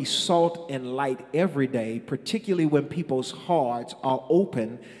want to be salt and light every day, particularly when people's hearts are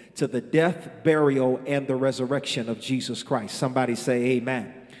open to the death, burial, and the resurrection of Jesus Christ. Somebody say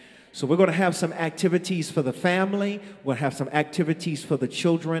amen. So we're going to have some activities for the family. We'll have some activities for the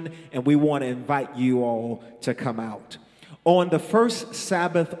children, and we want to invite you all to come out. On the first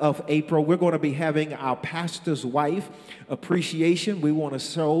Sabbath of April, we're going to be having our pastor's wife appreciation. We want to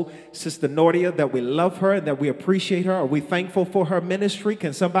show Sister Nordia that we love her and that we appreciate her. Are we thankful for her ministry?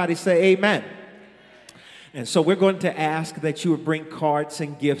 Can somebody say amen? And so we're going to ask that you would bring cards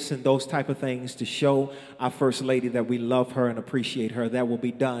and gifts and those type of things to show our First Lady that we love her and appreciate her. That will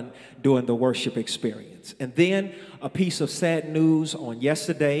be done during the worship experience. And then a piece of sad news on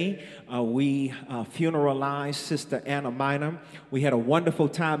yesterday. We funeralized Sister Anna Minor. We had a wonderful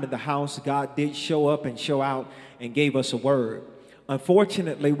time in the house. God did show up and show out and gave us a word.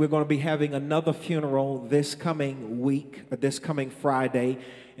 Unfortunately, we're going to be having another funeral this coming week, or this coming Friday,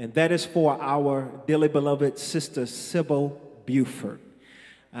 and that is for our dearly beloved Sister Sybil Buford.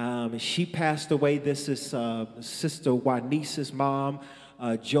 She passed away. This is Sister Wanice's mom,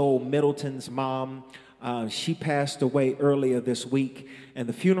 Joel Middleton's mom. She passed away earlier this week, and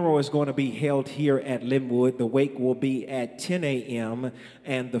the funeral is going to be held here at Linwood. The wake will be at 10 a.m.,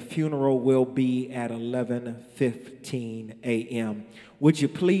 and the funeral will be at 11:15 a.m. Would you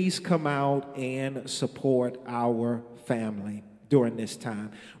please come out and support our family during this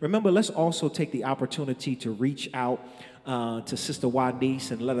time? Remember, let's also take the opportunity to reach out to Sister Wanice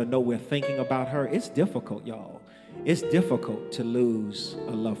and let her know we're thinking about her. It's difficult, y'all. It's difficult to lose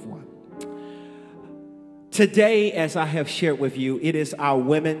a loved one. Today, as I have shared with you, it is our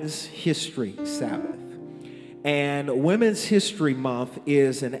Women's History Sabbath. And Women's History Month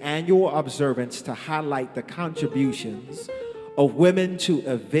is an annual observance to highlight the contributions of women to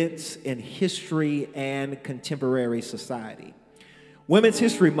events in history and contemporary society. Women's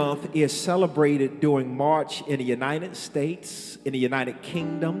History Month is celebrated during March in the United States, in the United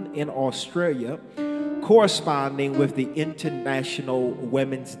Kingdom, in Australia, corresponding with the International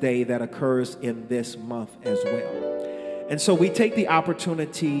Women's Day that occurs in this month as well. And so we take the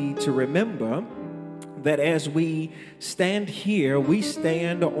opportunity to remember that as we stand here, we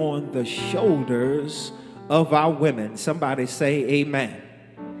stand on the shoulders of our women. Somebody say amen.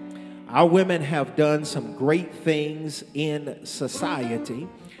 Our women have done some great things in society,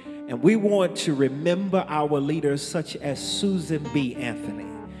 and we want to remember our leaders such as Susan B. Anthony,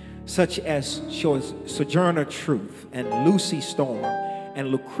 such as Sojourner Truth and Lucy Storm and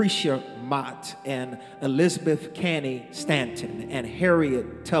Lucretia Mott and Elizabeth Caney Stanton and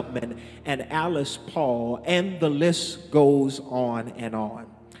Harriet Tubman and Alice Paul, and the list goes on and on.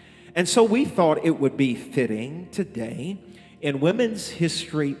 And so we thought it would be fitting today in Women's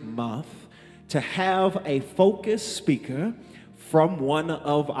History Month to have a focused speaker from one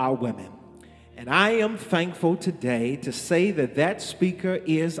of our women. And I am thankful today to say that that speaker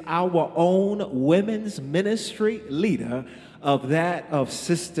is our own women's ministry leader of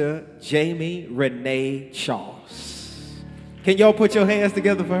Sister Jamie Renee Charles. Can y'all put your hands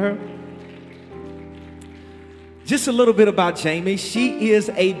together for her? Just a little bit about Jamie. She is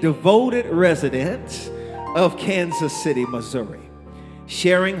a devoted resident of Kansas City, Missouri,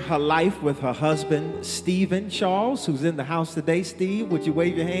 sharing her life with her husband, Stephen Charles, who's in the house today. Steve, would you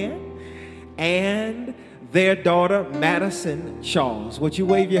wave your hand? And their daughter, Madison Charles. Would you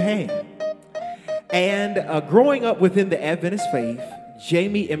wave your hand? And growing up within the Adventist faith,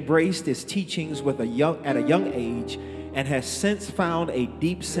 Jamie embraced his teachings at a young age and has since found a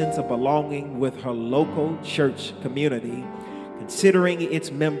deep sense of belonging with her local church community, considering its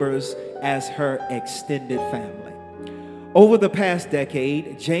members as her extended family. Over the past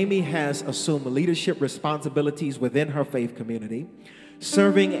decade, Jamie has assumed leadership responsibilities within her faith community,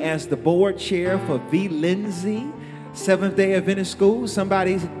 serving as the board chair for V. Lindsay Seventh-day Adventist School.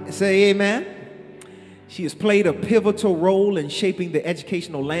 Somebody say amen. She has played a pivotal role in shaping the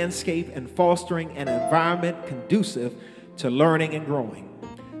educational landscape and fostering an environment conducive to learning and growing.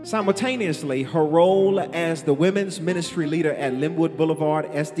 Simultaneously, her role as the women's ministry leader at Linwood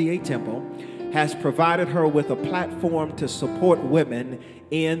Boulevard SDA Temple has provided her with a platform to support women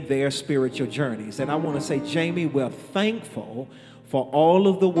in their spiritual journeys. And I want to say, Jamie, we're thankful for all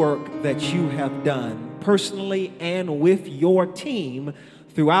of the work that you have done personally and with your team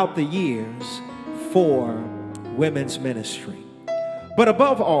throughout the years for women's ministry. But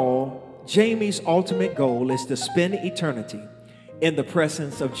above all, Jamie's ultimate goal is to spend eternity in the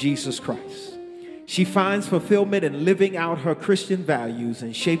presence of Jesus Christ. She finds fulfillment in living out her Christian values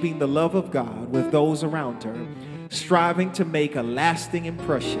and shaping the love of God with those around her, striving to make a lasting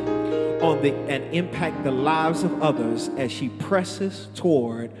impression on and impact the lives of others as she presses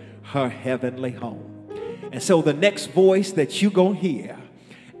toward her heavenly home. And so the next voice that you're going to hear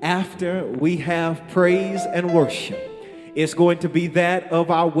after we have praise and worship is going to be that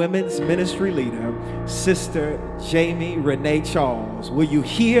of our women's ministry leader, Sister Jamie Renee Charles. Will you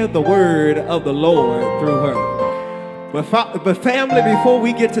hear the word of the Lord through her? But family, before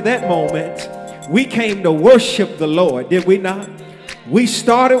we get to that moment, we came to worship the Lord, did we not? We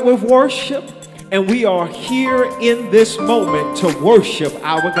started with worship, and we are here in this moment to worship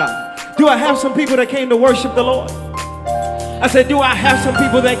our God. Do I have some people that came to worship the Lord? I said, do I have some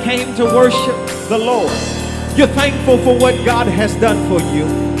people that came to worship the Lord? You're thankful for what God has done for you.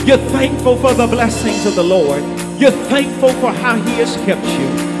 You're thankful for the blessings of the Lord. You're thankful for how He has kept you.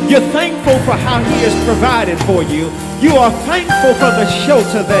 You're thankful for how He has provided for you. You are thankful for the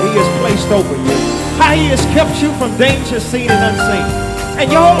shelter that He has placed over you. How He has kept you from danger seen and unseen.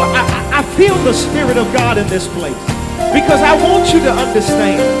 And y'all, I feel the Spirit of God in this place, because I want you to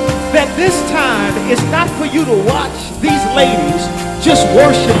understand that this time is not for you to watch these ladies just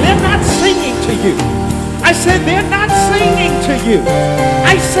worship. They're not singing to you. I said they're not singing to you.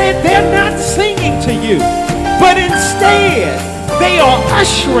 I said they're not singing to you. But instead, they are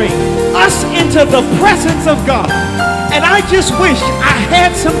ushering us into the presence of God. And I just wish I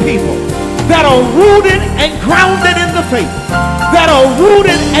had some people that are rooted and grounded in the faith, that are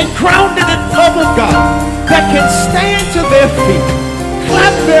rooted and grounded in the love of God, that can stand to their feet,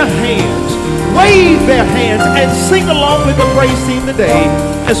 clap their hands, wave their hands, and sing along with the praise team today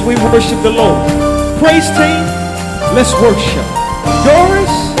as we worship the Lord. Praise team, let's worship.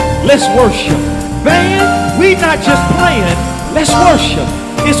 Doris, let's worship. Band, we not just playing, let's worship.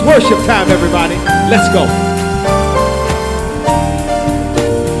 It's worship time, everybody. Let's go.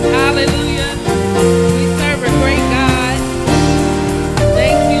 Hallelujah. We serve a great God.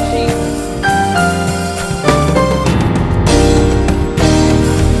 Thank you, Jesus.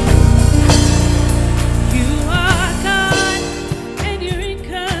 You are God, and you're in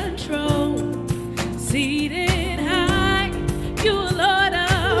control. Seated high, you are Lord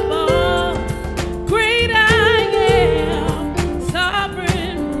of all. Great I am,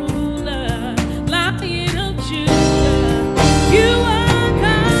 sovereign ruler, Lion of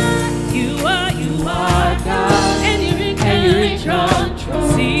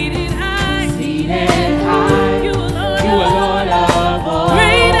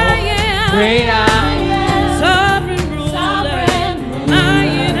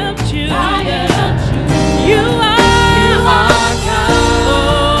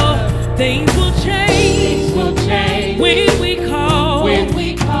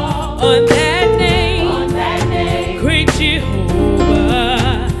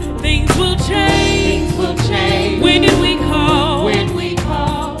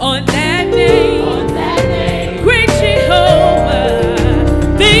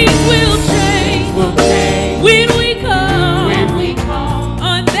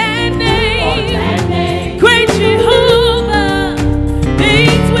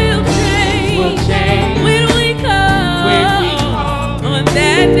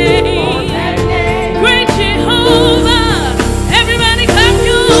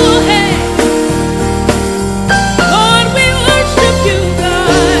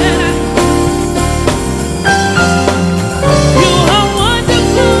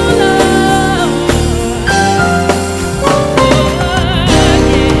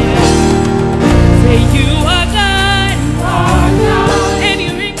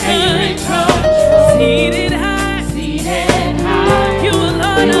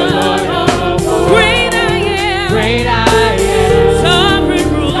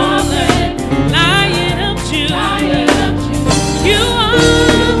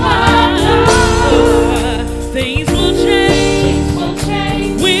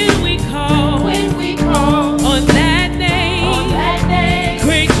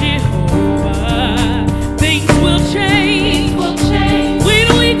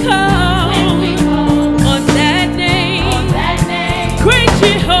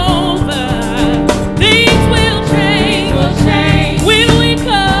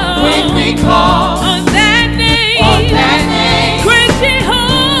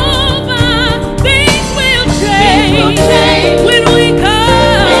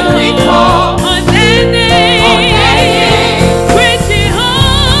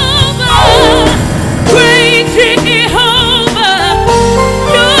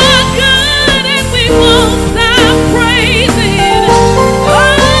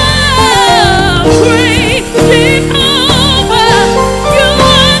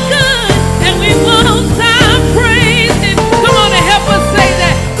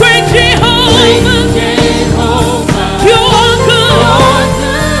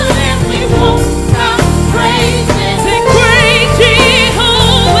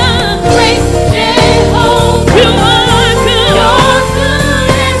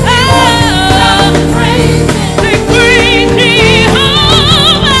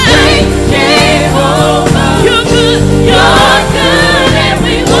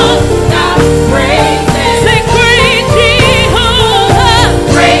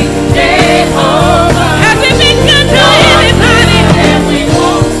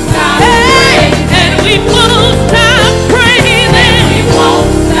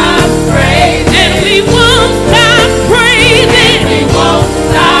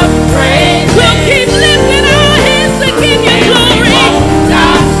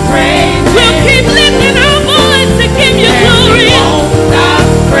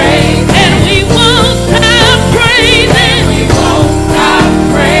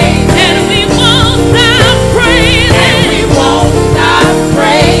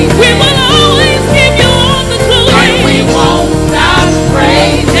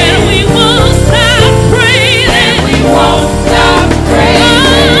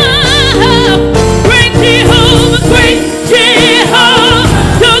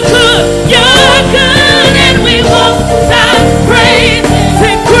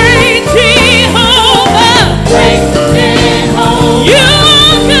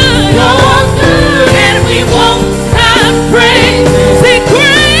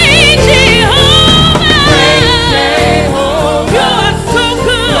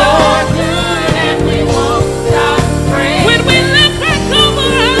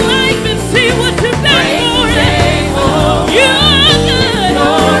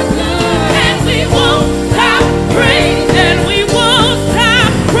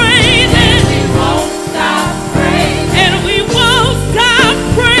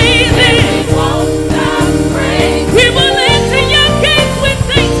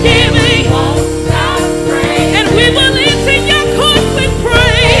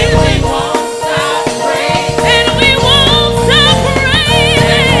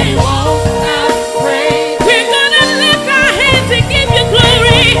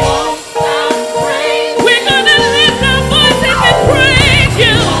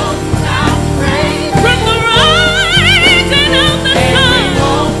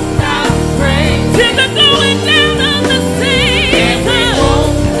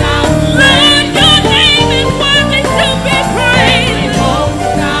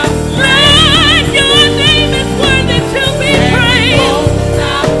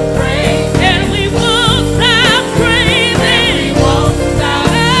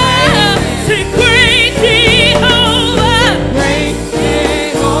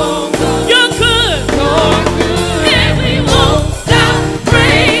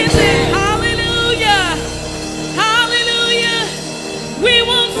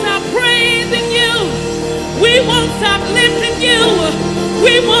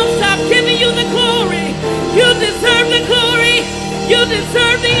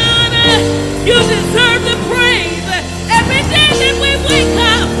the honor. You deserve the praise. Every day that we wake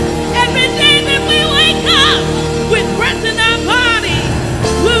up, every day that we wake up with breath in our body,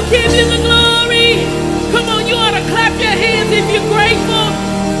 we'll give you the glory. Come on, you ought to clap your hands if you're grateful.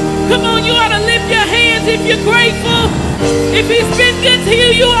 Come on, you ought to lift your hands if you're grateful. If he's been good to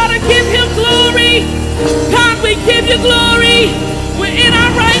you, you ought to give him glory. God, we give you glory. We're in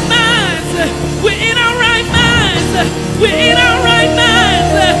our right minds. We're in our right minds. We're in our right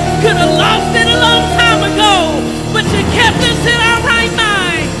minds. Could have lost it a long time ago, but you kept us in our right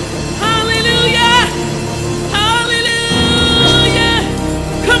mind. Hallelujah. Hallelujah.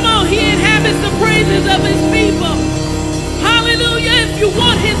 Come on, he inhabits the praises of his people. Hallelujah. If you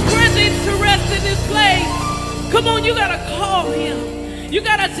want his presence to rest in this place, come on, you got to call him. You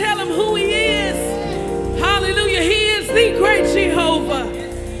got to tell him who he is. Hallelujah. He is the great Jehovah.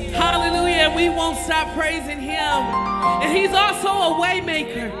 Hallelujah. And we won't stop praising him. And he's also a way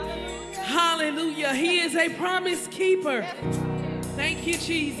maker. Hallelujah. He is a promise keeper. Thank you,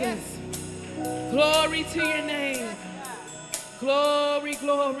 Jesus. Glory to your name. Glory,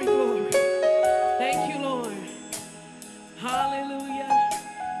 glory, glory. Thank you, Lord. Hallelujah.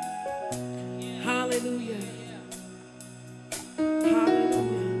 Hallelujah.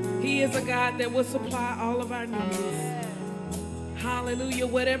 Hallelujah. He is a God that will supply all of our needs. Hallelujah.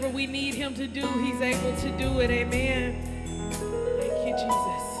 Whatever we need him to do, he's able to do it. Amen. Thank you,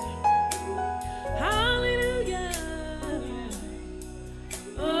 Jesus. Hallelujah.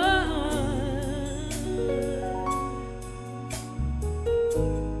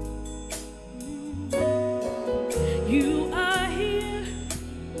 You are here,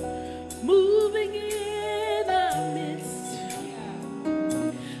 moving in our midst.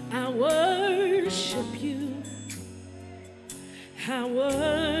 I worship you. I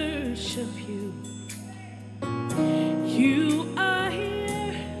worship you. You are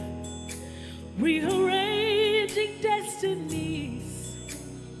here, rearranging destinies.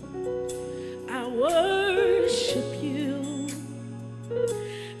 I worship you.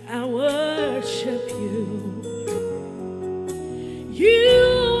 I worship you.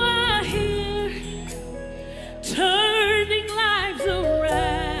 You are here, turning lives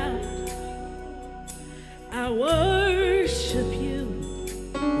around. I worship you.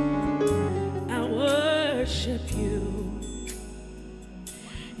 I worship you.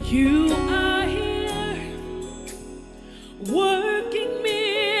 You are here, working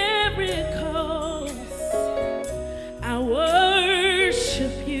miracles. I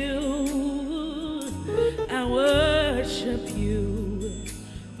worship you. I worship you.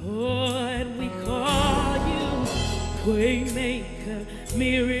 Oh, and we call you Waymaker,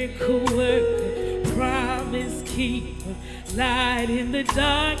 miracle worker, promise keeper, light in the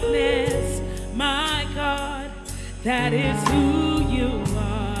darkness. My God, that is who you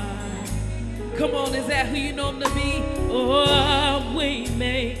are. Come on, is that who you know him to be? Oh,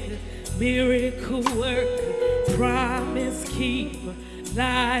 Waymaker, miracle worker, promise keeper,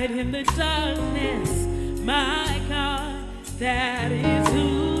 light in the darkness. My God, that is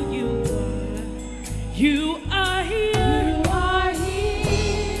who you are. You are here. You are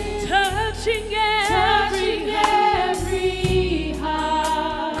here. Touching every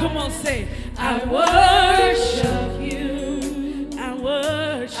heart. Come on, say, I worship you. I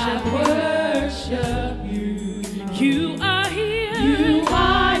worship you. You are here. You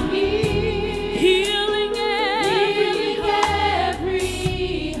are here. Healing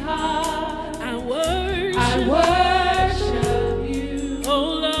every heart. I worship you.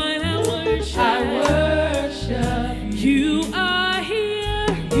 Oh Lord, I worship you. You are here.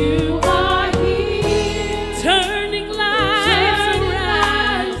 You are here. Turning lives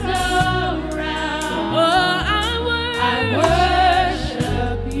around. Oh, I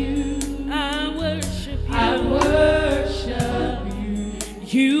worship you. I worship you.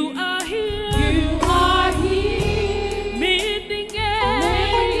 You are here. You are here. Mending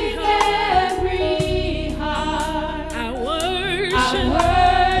every heart. I worship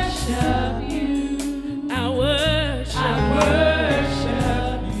you. I worship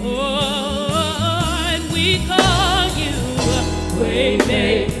you. Oh, and we call you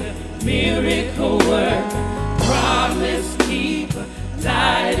Waymaker, miracle worker, promise keeper,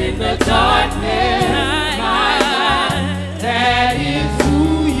 light in the darkness. My God, that is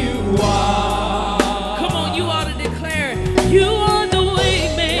who you are. Come on, you ought to declare it. You are the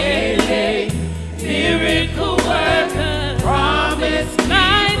Waymaker, miracle worker, promise keeper,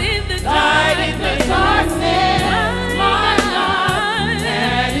 light in the darkness. My God,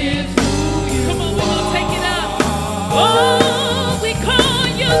 that is who you are. Come on, we're gonna take it up. Oh, we call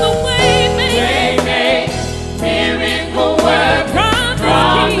you the Waymaker, miracle worker, promise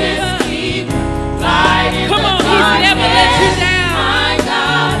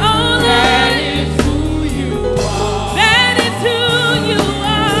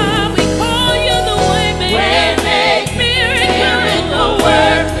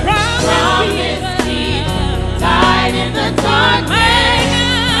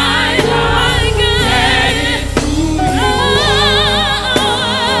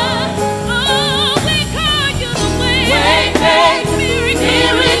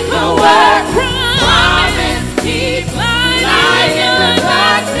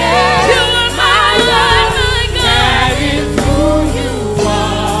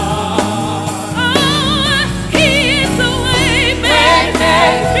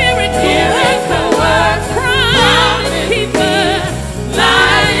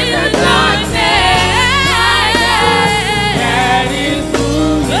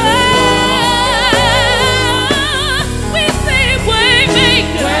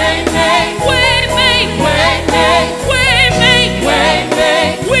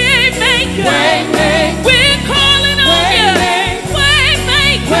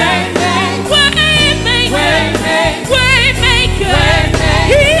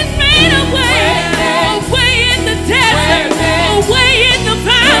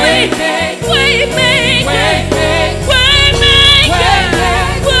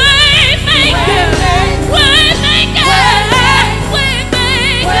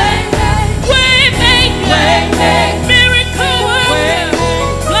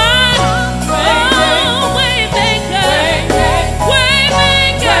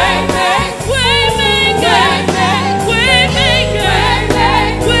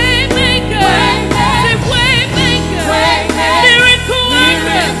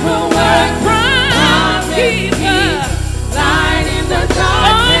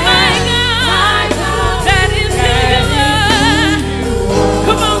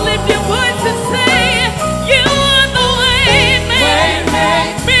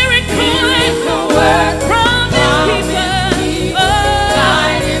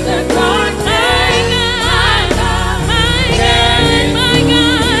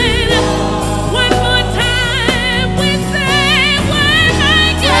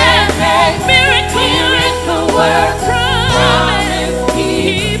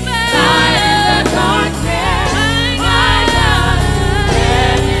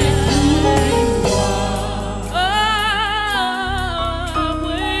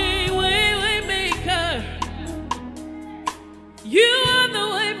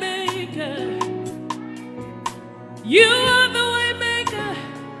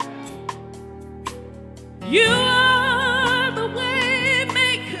You are the way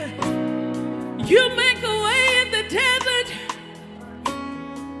maker. You make a way in the desert.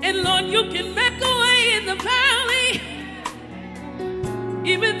 And Lord, you can make a way in the valley.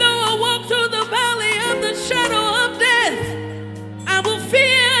 Even though I walk through the valley of the shadow of death, I will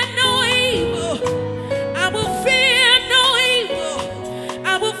fear no evil. I will fear no evil.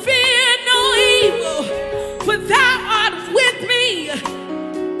 I will fear no evil. For thou art with me.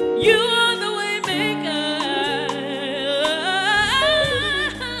 You are the way maker.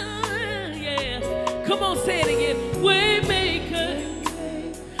 Yeah. Come on, say it again. Way maker.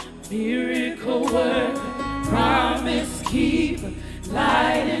 Miracle work. Promise keeper.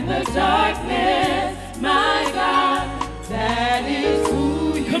 Light in the darkness. My God. That is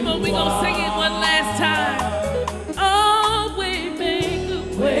who you are. Come on, we're going to sing it one last time. Oh, way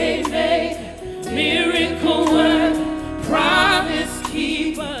maker, miracle worker, promise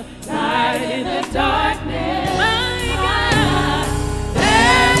keeper, light in the darkness. My God,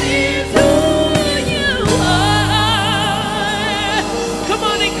 that is who you are. Come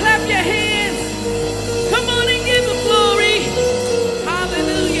on and clap your hands. Come on and give him glory.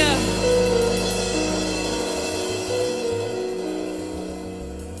 Hallelujah.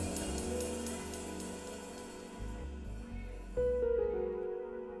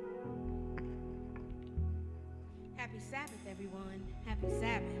 Happy Sabbath, everyone. Happy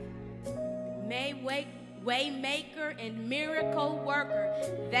Sabbath. Waymaker and miracle worker.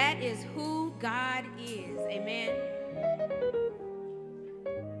 That is who God is. Amen.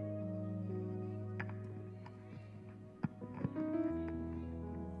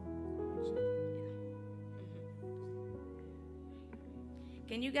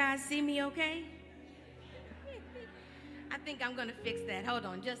 Can you guys see me okay? I think I'm going to fix that. Hold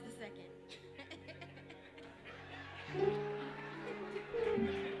on just a second.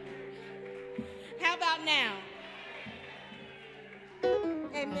 How about now?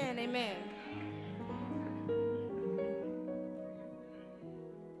 Amen, amen.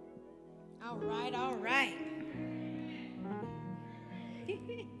 All right, all right.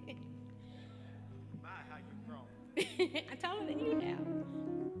 How you grown? I'm taller than you now.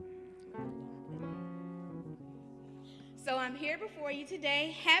 So I'm here before you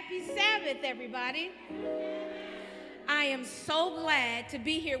today. Happy Sabbath, everybody. I am so glad to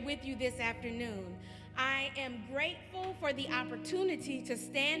be here with you this afternoon. I am grateful for the opportunity to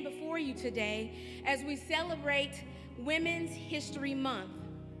stand before you today as we celebrate Women's History Month.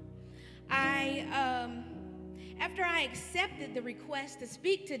 After I accepted the request to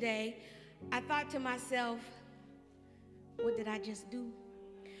speak today, I thought to myself, what did I just do?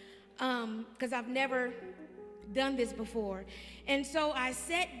 Because I've never done this before. And so I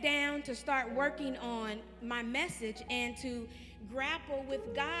sat down to start working on my message and to grapple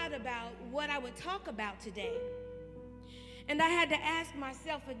with God about what I would talk about today. And I had to ask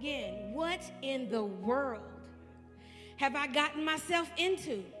myself again, what in the world have I gotten myself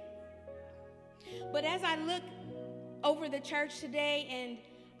into? But as I look over the church today and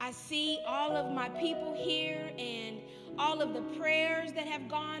I see all of my people here and all of the prayers that have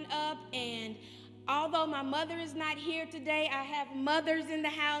gone up, and although my mother is not here today, I have mothers in the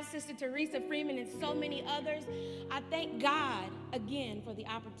house, Sister Teresa Freeman and so many others. I thank God again for the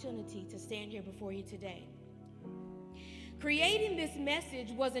opportunity to stand here before you today. Creating this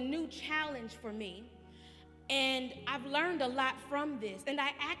message was a new challenge for me, and I've learned a lot from this, and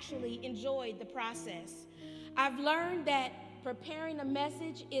I actually enjoyed the process. I've learned that preparing a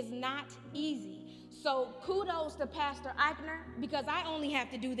message is not easy. So kudos to Pastor Ikner, because I only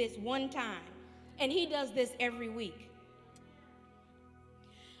have to do this one time. And he does this every week.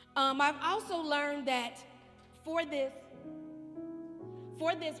 I've also learned that for this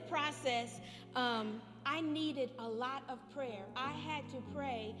process, I needed a lot of prayer. I had to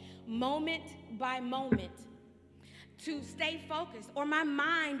pray moment by moment to stay focused, or my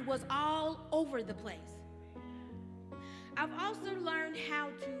mind was all over the place. I've also learned how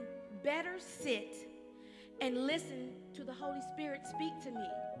to better sit and listen to the Holy Spirit speak to me.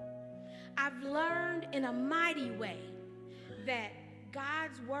 I've learned in a mighty way that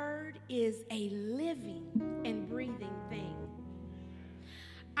God's word is a living and breathing thing.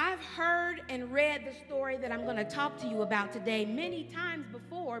 I've heard and read the story that I'm going to talk to you about today many times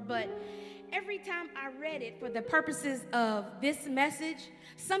before, but every time I read it for the purposes of this message,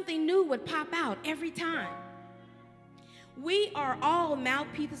 something new would pop out every time. We are all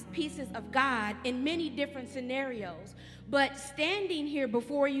mouthpieces of God in many different scenarios, but standing here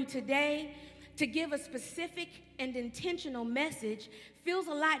before you today to give a specific and intentional message feels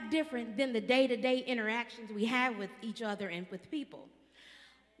a lot different than the day-to-day interactions we have with each other and with people.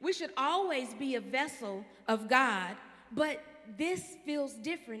 We should always be a vessel of God, but this feels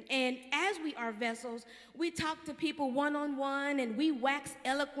different. And as we are vessels, we talk to people one-on-one, and we wax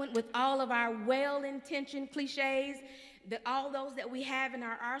eloquent with all of our well-intentioned cliches, all those that we have in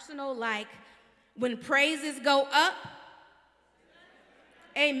our arsenal, like when praises go up,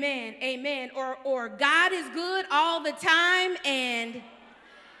 amen, amen, or God is good all the time, and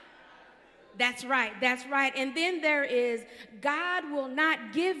that's right, that's right. And then there is, God will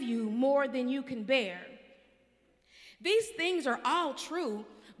not give you more than you can bear. These things are all true,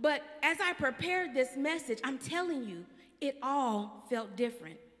 but as I prepared this message, I'm telling you, it all felt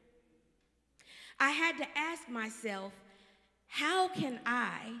different. I had to ask myself, how can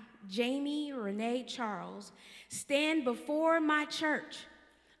I, Jamie Renee Charles, stand before my church,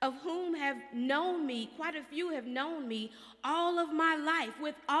 of whom have known me, quite a few have known me all of my life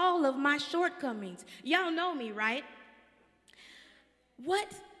with all of my shortcomings? Y'all know me, right? What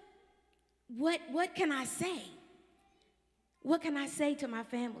can I say? What can I say to my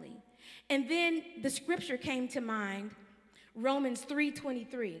family? And then the scripture came to mind, Romans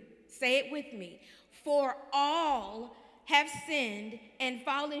 3:23. Say it with me. For all have sinned and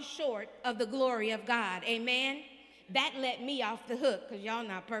fallen short of the glory of God. Amen? That let me off the hook, because y'all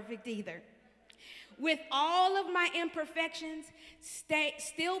not perfect either. With all of my imperfections,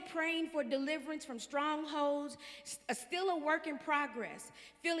 still praying for deliverance from strongholds, still a work in progress,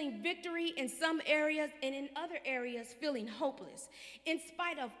 feeling victory in some areas, and in other areas feeling hopeless. In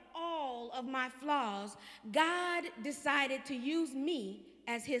spite of all of my flaws, God decided to use me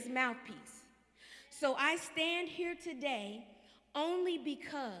as his mouthpiece. So I stand here today only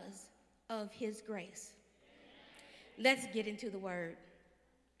because of his grace. Let's get into the word.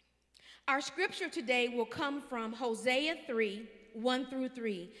 Our scripture today will come from Hosea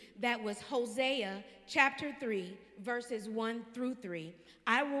 3:1-3. That was Hosea chapter 3, verses 1-3.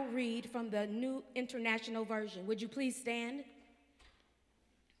 I will read from the New International Version. Would you please stand?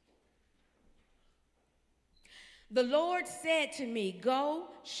 The Lord said to me, go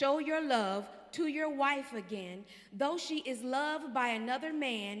show your love to your wife again, though she is loved by another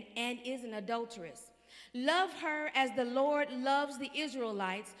man and is an adulteress. Love her as the Lord loves the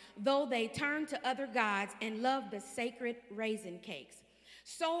Israelites, though they turn to other gods and love the sacred raisin cakes.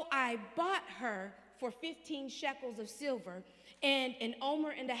 So I bought her for 15 shekels of silver and an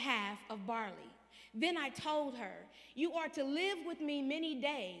omer and a half of barley. Then I told her, you are to live with me many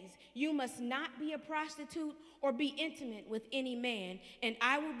days. You must not be a prostitute or be intimate with any man, and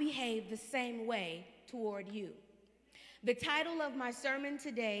I will behave the same way toward you. The title of my sermon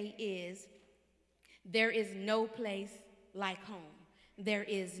today is, There is no place like home. There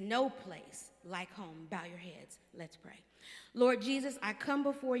is no place like home. Bow your heads. Let's pray. Lord Jesus, I come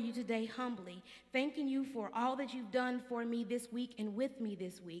before you today humbly, thanking you for all that you've done for me this week and with me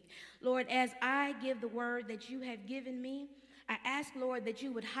this week. Lord, as I give the word that you have given me, I ask, Lord, that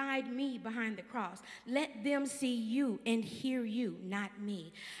you would hide me behind the cross. Let them see you and hear you, not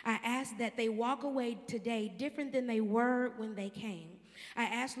me. I ask that they walk away today different than they were when they came. I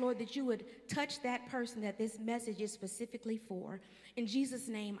ask, Lord, that you would touch that person that this message is specifically for. In Jesus'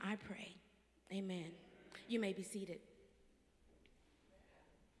 name I pray. Amen. You may be seated.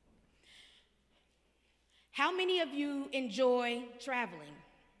 How many of you enjoy traveling?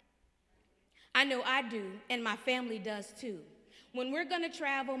 I know I do, and my family does too. When we're going to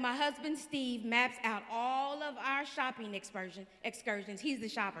travel, my husband Steve maps out all of our shopping excursions. He's the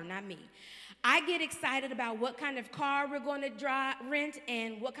shopper, not me. I get excited about what kind of car we're going to rent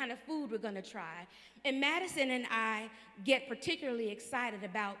and what kind of food we're going to try. And Madison and I get particularly excited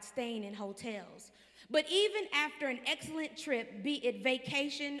about staying in hotels. But even after an excellent trip, be it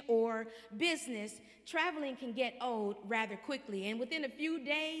vacation or business, traveling can get old rather quickly. And within a few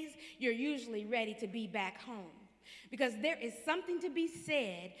days, you're usually ready to be back home. Because there is something to be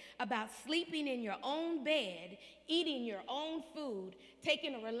said about sleeping in your own bed, eating your own food,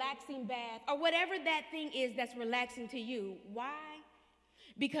 taking a relaxing bath, or whatever that thing is that's relaxing to you. Why?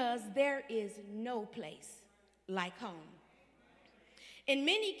 Because there is no place like home. In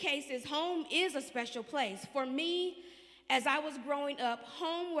many cases, home is a special place. For me, as I was growing up,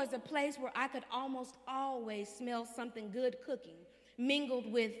 home was a place where I could almost always smell something good cooking,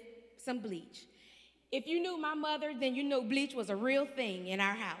 mingled with some bleach. If you knew my mother, then you know bleach was a real thing in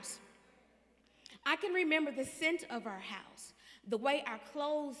our house. I can remember the scent of our house, the way our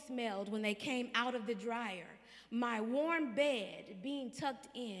clothes smelled when they came out of the dryer, my warm bed being tucked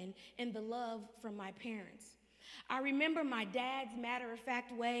in, and the love from my parents. I remember my dad's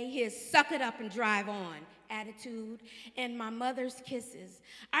matter-of-fact way, his suck it up and drive on attitude, and my mother's kisses.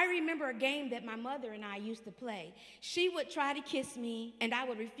 I remember a game that my mother and I used to play. She would try to kiss me, and I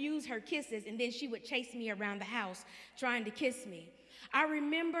would refuse her kisses, and then she would chase me around the house trying to kiss me. I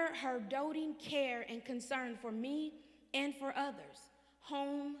remember her doting care and concern for me and for others.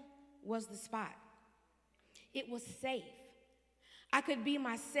 Home was the spot. It was safe. I could be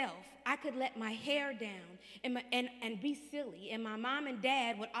myself. I could let my hair down and be silly. And my mom and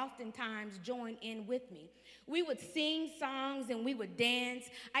dad would oftentimes join in with me. We would sing songs and we would dance.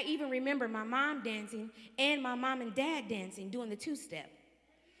 I even remember my mom dancing and my mom and dad dancing, doing the two-step.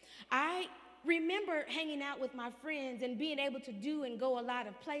 I remember hanging out with my friends and being able to do and go a lot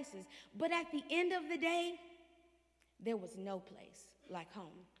of places. But at the end of the day, there was no place like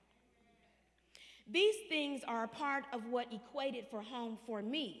home. These things are a part of what equated for home for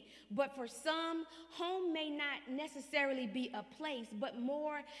me. But for some, home may not necessarily be a place, but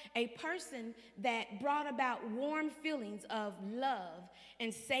more a person that brought about warm feelings of love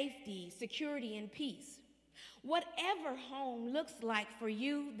and safety, security, and peace. Whatever home looks like for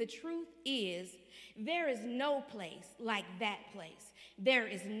you, the truth is there is no place like that place. There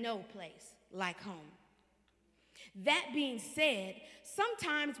is no place like home. That being said,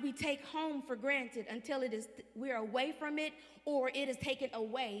 sometimes we take home for granted until we're away from it or it is taken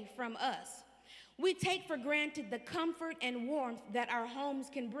away from us. We take for granted the comfort and warmth that our homes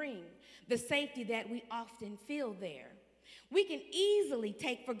can bring, the safety that we often feel there. We can easily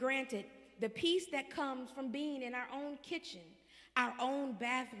take for granted the peace that comes from being in our own kitchen, our own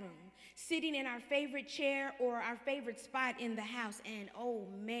bathroom, sitting in our favorite chair or our favorite spot in the house, and oh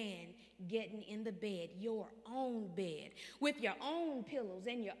man, getting in the bed, your own bed, with your own pillows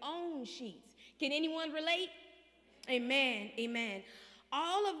and your own sheets. Can anyone relate? Amen, amen.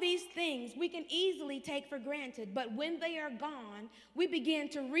 All of these things we can easily take for granted, but when they are gone, we begin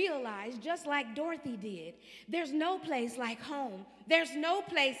to realize, just like Dorothy did, there's no place like home. There's no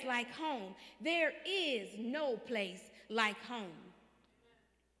place like home. There is no place like home.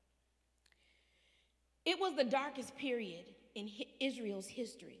 It was the darkest period in Israel's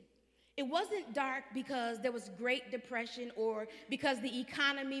history. It wasn't dark because there was Great Depression or because the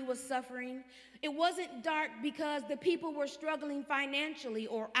economy was suffering. It wasn't dark because the people were struggling financially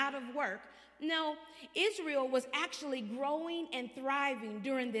or out of work. No, Israel was actually growing and thriving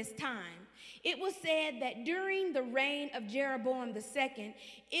during this time. It was said that during the reign of Jeroboam II,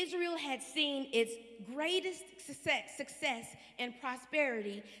 Israel had seen its greatest success and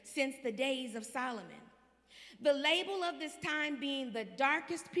prosperity since the days of Solomon. The label of this time being the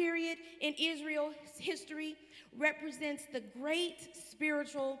darkest period in Israel's history represents the great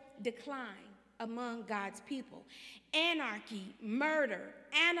spiritual decline among God's people. Anarchy, murder,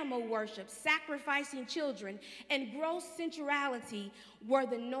 animal worship, sacrificing children, and gross sensuality were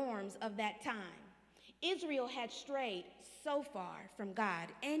the norms of that time. Israel had strayed so far from God,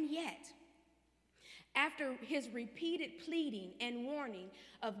 and yet, after his repeated pleading and warning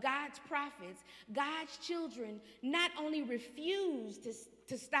of God's prophets, God's children not only refused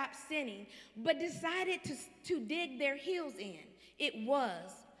to stop sinning, but decided to dig their heels in. It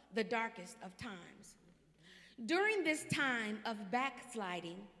was the darkest of times. During this time of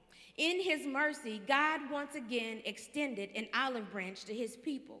backsliding, in his mercy, God once again extended an olive branch to his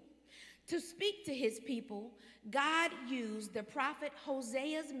people. To speak to his people, God used the prophet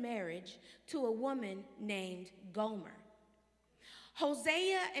Hosea's marriage to a woman named Gomer.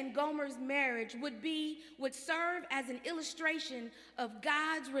 Hosea and Gomer's marriage would serve as an illustration of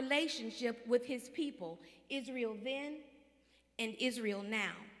God's relationship with his people, Israel then and Israel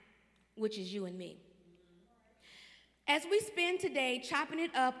now, which is you and me. As we spend today chopping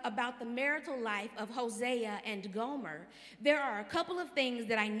it up about the marital life of Hosea and Gomer, there are a couple of things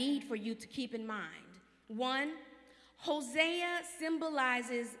that I need for you to keep in mind. One, Hosea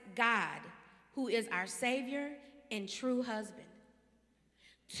symbolizes God, who is our Savior and true husband.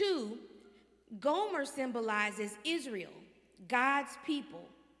 Two, Gomer symbolizes Israel, God's people,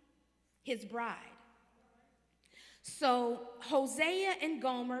 his bride. So Hosea and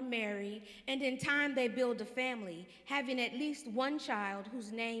Gomer marry, and in time they build a family, having at least one child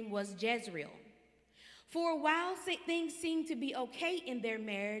whose name was Jezreel. For a while, things seemed to be okay in their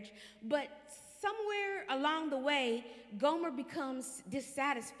marriage, but somewhere along the way, Gomer becomes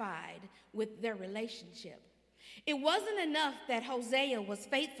dissatisfied with their relationship. It wasn't enough that Hosea was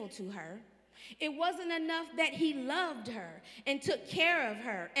faithful to her. It wasn't enough that he loved her and took care of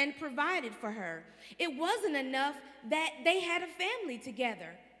her and provided for her. It wasn't enough that they had a family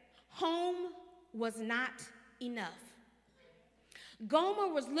together. Home was not enough. Gomer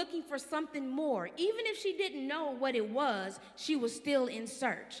was looking for something more. Even if she didn't know what it was, she was still in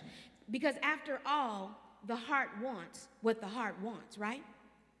search. Because after all, the heart wants what the heart wants, right?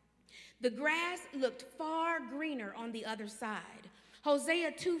 The grass looked far greener on the other side.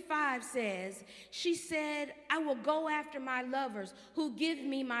 Hosea 2:5 says, she said, I will go after my lovers who give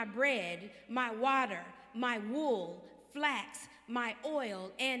me my bread, my water, my wool, flax, my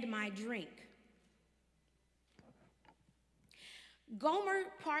oil, and my drink. Gomer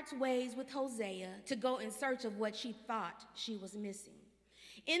parts ways with Hosea to go in search of what she thought she was missing.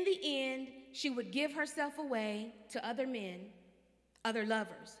 In the end, she would give herself away to other men, other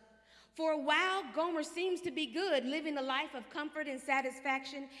lovers. For a while, Gomer seems to be good, living a life of comfort and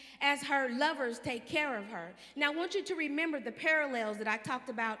satisfaction as her lovers take care of her. Now, I want you to remember the parallels that I talked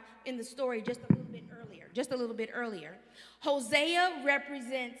about in the story just a little bit earlier. Hosea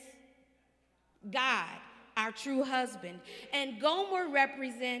represents God, our true husband, and Gomer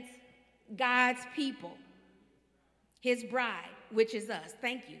represents God's people, his bride, which is us.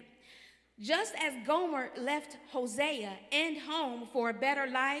 Thank you. Just as Gomer left Hosea and home for a better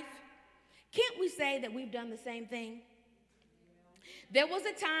life, can't we say that we've done the same thing? There was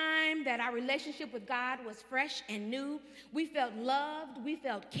a time that our relationship with God was fresh and new. We felt loved, we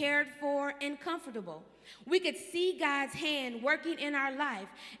felt cared for, and comfortable. We could see God's hand working in our life,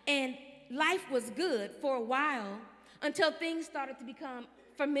 and life was good for a while until things started to become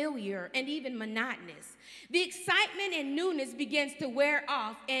familiar and even monotonous. The excitement and newness begins to wear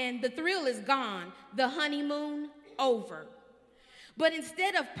off, and the thrill is gone, the honeymoon over. But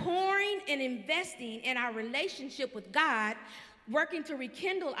instead of pouring and investing in our relationship with God, working to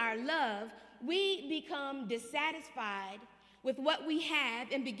rekindle our love, we become dissatisfied with what we have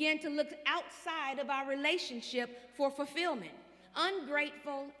and begin to look outside of our relationship for fulfillment,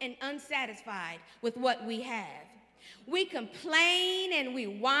 ungrateful and unsatisfied with what we have. We complain and we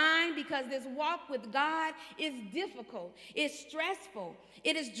whine because this walk with God is difficult, it's stressful,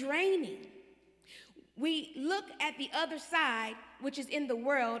 it is draining. We look at the other side, which is in the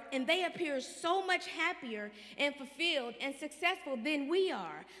world, and they appear so much happier and fulfilled and successful than we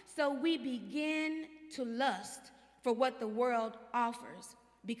are. So we begin to lust for what the world offers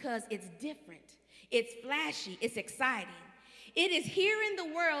because it's different, it's flashy, it's exciting. It is here in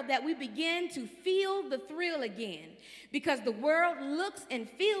the world that we begin to feel the thrill again. Because the world looks and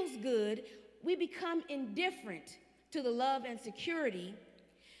feels good, we become indifferent to the love and security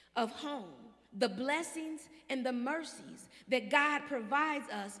of home, the blessings and the mercies that God provides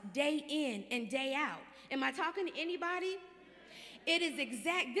us day in and day out. Am I talking to anybody?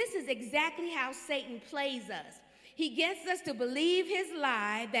 This is exactly how Satan plays us. He gets us to believe his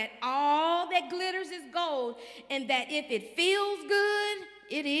lie that all that glitters is gold and that if it feels good,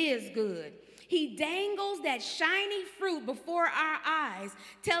 it is good. He dangles that shiny fruit before our eyes,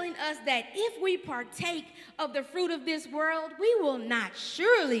 telling us that if we partake of the fruit of this world, we will not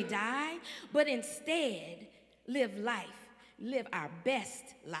surely die, but instead live our best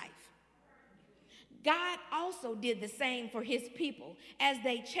life. God also did the same for his people as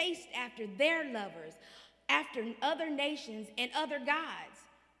they chased after their lovers, after other nations and other gods,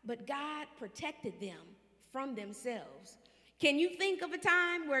 but God protected them from themselves. Can you think of a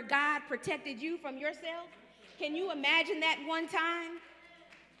time where God protected you from yourself? Can you imagine that one time?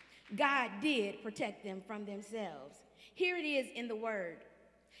 God did protect them from themselves. Here it is in the word.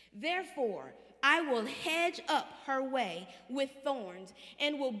 Therefore, I will hedge up her way with thorns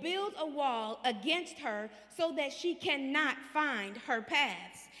and will build a wall against her so that she cannot find her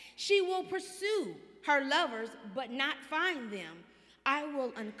paths. She will pursue her lovers, but not find them. I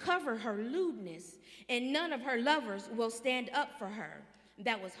will uncover her lewdness, and none of her lovers will stand up for her.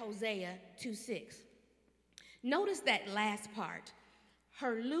 That was Hosea 2:6. Notice that last part.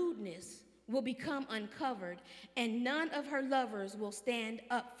 Her lewdness will become uncovered, and none of her lovers will stand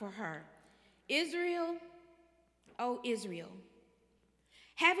up for her. Israel, oh Israel,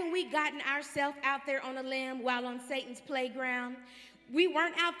 haven't we gotten ourselves out there on a limb while on Satan's playground? We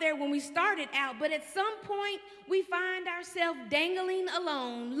weren't out there when we started out, but at some point we find ourselves dangling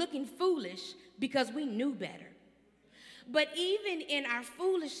alone, looking foolish because we knew better. But even in our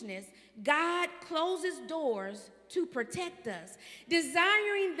foolishness, God closes doors to protect us,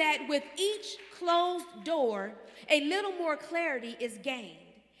 desiring that with each closed door, a little more clarity is gained.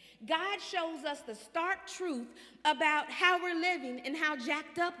 God shows us the stark truth about how we're living and how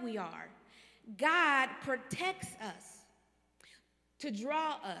jacked up we are. God protects us to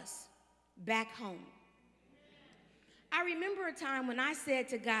draw us back home. I remember a time when I said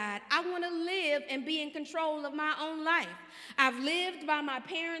to God, I want to live and be in control of my own life. I've lived by my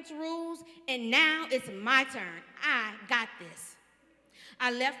parents' rules, and now it's my turn. I got this.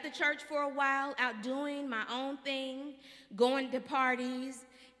 I left the church for a while, out doing my own thing, going to parties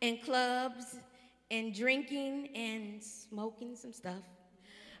and clubs and drinking and smoking some stuff.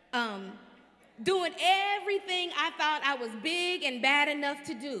 Doing everything I thought I was big and bad enough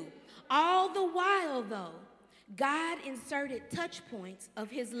to do. All the while, though, God inserted touch points of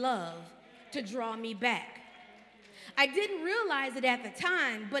his love to draw me back. I didn't realize it at the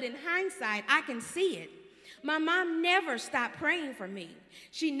time, but in hindsight, I can see it. My mom never stopped praying for me.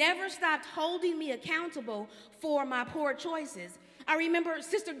 She never stopped holding me accountable for my poor choices. I remember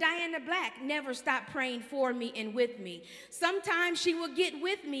Sister Diana Black never stopped praying for me and with me. Sometimes she would get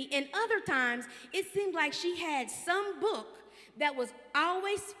with me, and other times it seemed like she had some book that was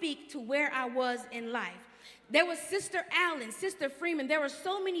always speak to where I was in life. There was Sister Allen, Sister Freeman. There were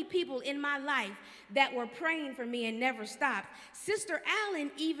so many people in my life that were praying for me and never stopped. Sister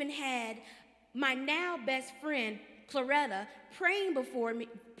Allen even had my now best friend, Claretta, praying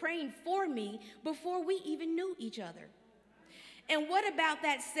for me before we even knew each other. And what about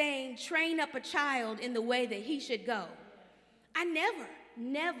that saying, train up a child in the way that he should go? I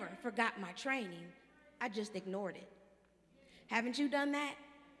never forgot my training. I just ignored it. Haven't you done that?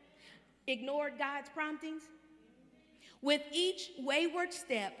 Ignored God's promptings? With each wayward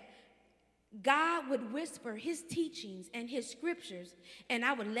step, God would whisper his teachings and his scriptures, and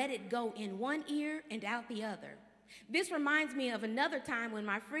I would let it go in one ear and out the other. This reminds me of another time when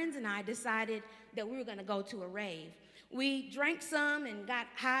my friends and I decided that we were going to go to a rave. We drank some and got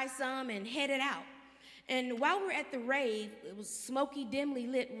high some and headed out. And while we were at the rave, it was a smoky, dimly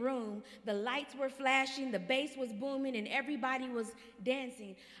lit room. The lights were flashing, the bass was booming, and everybody was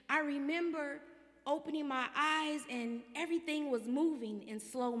dancing. I remember opening my eyes and everything was moving in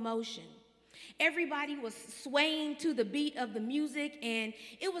slow motion. Everybody was swaying to the beat of the music, and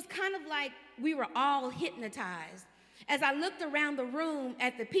it was kind of like we were all hypnotized. As I looked around the room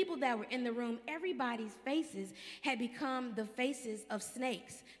at the people that were in the room, everybody's faces had become the faces of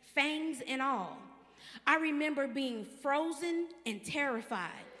snakes, fangs and all. I remember being frozen and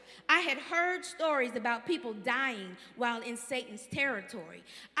terrified. I had heard stories about people dying while in Satan's territory.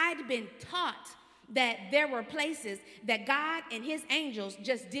 I'd been taught that there were places that God and his angels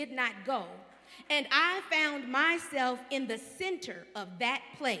just did not go. And I found myself in the center of that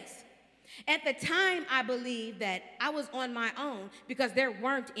place. At the time, I believed that I was on my own because there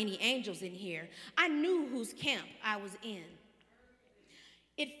weren't any angels in here. I knew whose camp I was in.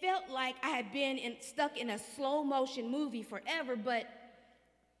 It felt like I had been stuck in a slow motion movie forever, but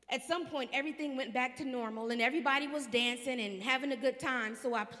at some point, everything went back to normal and everybody was dancing and having a good time,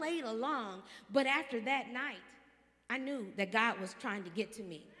 so I played along. But after that night, I knew that God was trying to get to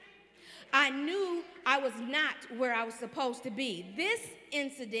me. I knew I was not where I was supposed to be. This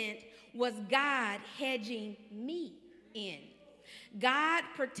incident was God hedging me in. God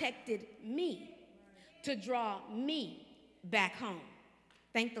protected me to draw me back home.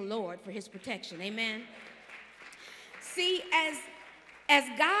 Thank the Lord for his protection. Amen. See, as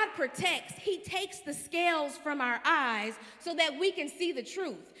God protects, he takes the scales from our eyes so that we can see the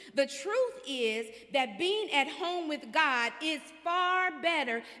truth. The truth is that being at home with God is far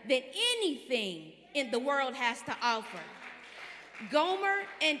better than anything in the world has to offer. Gomer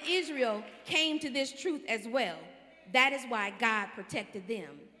and Israel came to this truth as well. That is why God protected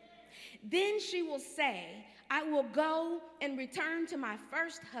them. Then she will say, I will go and return to my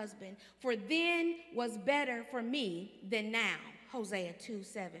first husband, for then was better for me than now. Hosea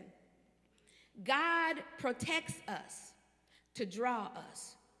 2:7. God protects us to draw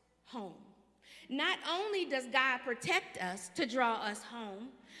us home. Not only does God protect us to draw us home,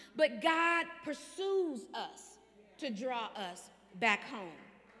 but God pursues us to draw us back home.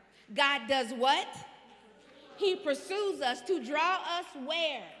 God does what? He pursues us to draw us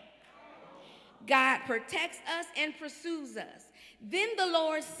where? God protects us and pursues us. Then the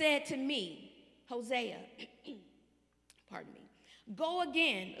Lord said to me, Hosea, pardon me, go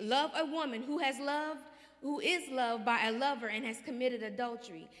again, love a woman who is loved by a lover and has committed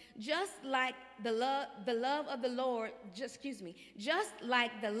adultery. Just like the love of the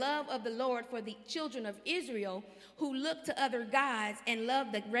Lord for the children of Israel who looked to other gods and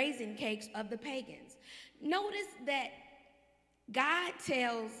loved the raisin cakes of the pagans. Notice that God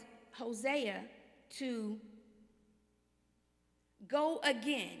tells Hosea to go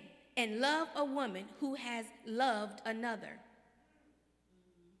again and love a woman who has loved another.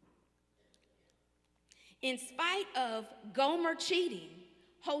 In spite of Gomer cheating,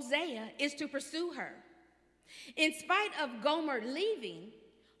 Hosea is to pursue her. In spite of Gomer leaving,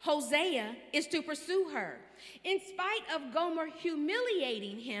 Hosea is to pursue her. In spite of Gomer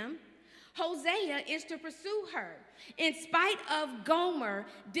humiliating him, Hosea is to pursue her. In spite of Gomer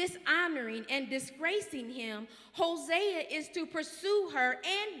dishonoring and disgracing him, Hosea is to pursue her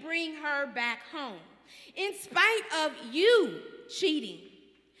and bring her back home. In spite of you cheating,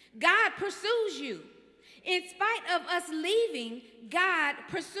 God pursues you. In spite of us leaving, God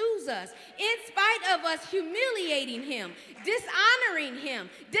pursues us. In spite of us humiliating him, dishonoring him,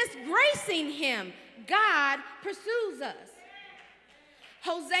 disgracing him, God pursues us.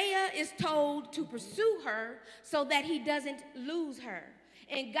 Hosea is told to pursue her so that he doesn't lose her.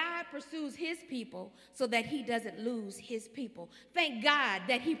 And God pursues his people so that he doesn't lose his people. Thank God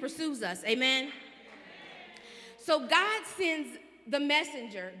that he pursues us. Amen? So God sends the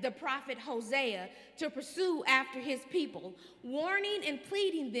messenger, the prophet Hosea, to pursue after his people, warning and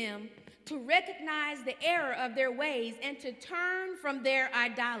pleading them to recognize the error of their ways and to turn from their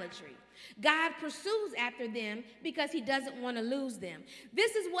idolatry. God pursues after them because he doesn't want to lose them.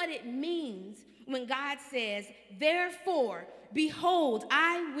 This is what it means when God says, therefore, behold,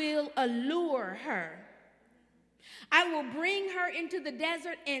 I will allure her. I will bring her into the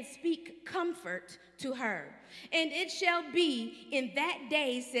desert and speak comfort to her. And it shall be in that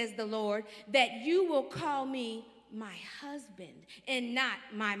day, says the Lord, that you will call me my husband and not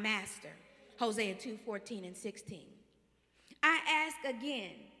my master. Hosea 2:14 and 16. I ask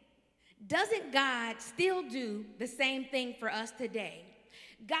again, doesn't God still do the same thing for us today?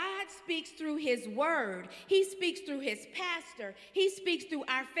 God speaks through his word. He speaks through his pastor. He speaks through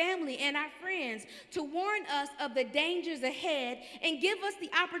our family and our friends to warn us of the dangers ahead and give us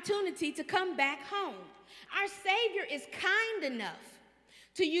the opportunity to come back home. Our Savior is kind enough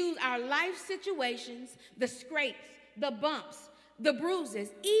to use our life situations, the scrapes, the bumps, the bruises,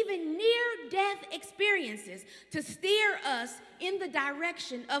 even near-death experiences to steer us in the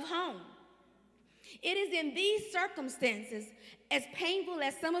direction of home. It is in these circumstances, as painful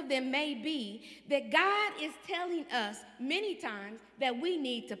as some of them may be, that God is telling us many times that we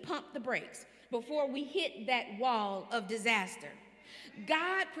need to pump the brakes before we hit that wall of disaster.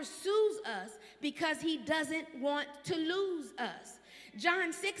 God pursues us because he doesn't want to lose us.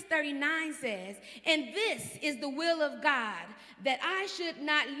 John 6:39 says, and this is the will of God, that I should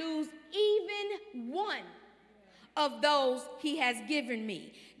not lose even one of those he has given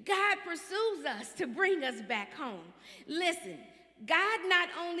me. God pursues us to bring us back home. Listen, God not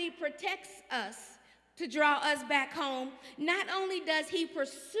only protects us to draw us back home, not only does he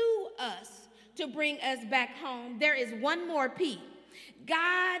pursue us to bring us back home, there is one more P.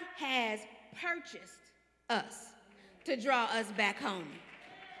 God has purchased us to draw us back home.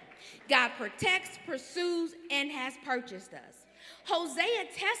 God protects, pursues, and has purchased us. Hosea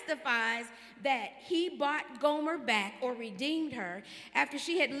testifies that he bought Gomer back or redeemed her after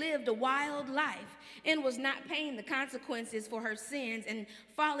she had lived a wild life and was not paying the consequences for her sins and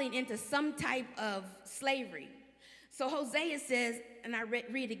falling into some type of slavery. So Hosea says, and I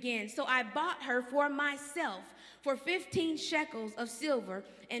read again, so I bought her for myself for 15 shekels of silver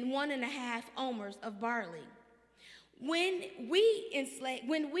and 1.5 omers of barley. When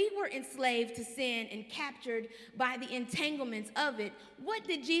we were enslaved to sin and captured by the entanglements of it, what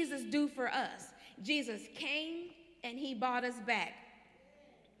did Jesus do for us? Jesus came and he bought us back.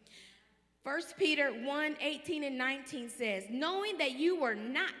 1 Peter 1:18 and 19 says, knowing that you were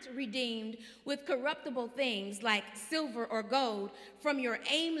not redeemed with corruptible things like silver or gold from your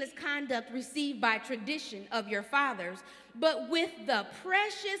aimless conduct received by tradition of your fathers, but with the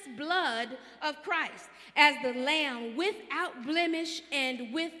precious blood of Christ, as the Lamb without blemish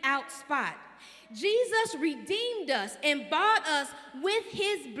and without spot. Jesus redeemed us and bought us with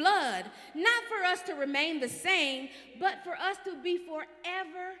his blood, not for us to remain the same, but for us to be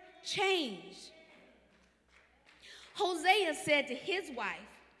forever changed. Hosea said to his wife,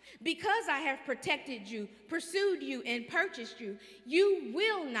 because I have protected you, pursued you, and purchased you, you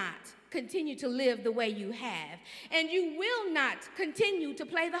will not continue to live the way you have, and you will not continue to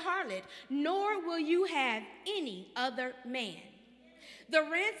play the harlot, nor will you have any other man. The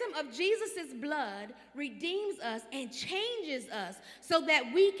ransom of Jesus' blood redeems us and changes us so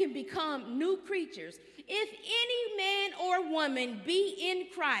that we can become new creatures. If any man or woman be in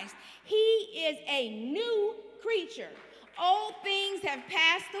Christ, he is a new creature. All things have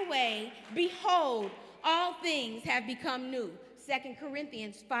passed away. Behold, all things have become new. 2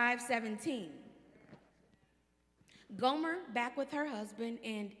 Corinthians 5:17. Gomer back with her husband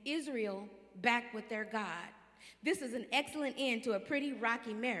and Israel back with their God. This is an excellent end to a pretty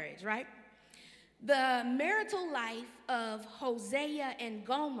rocky marriage, right? The marital life of Hosea and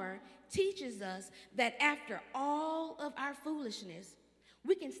Gomer teaches us that after all of our foolishness,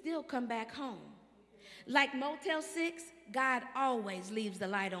 we can still come back home. Like Motel 6, God always leaves the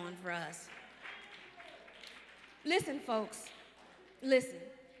light on for us. Listen, folks, listen.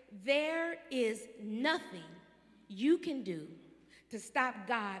 There is nothing you can do to stop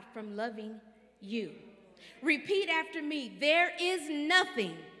God from loving you. Repeat after me. There is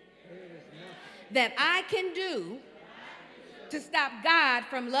nothing that I can do to stop God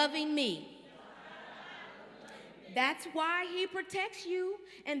from loving me. That's why he protects you,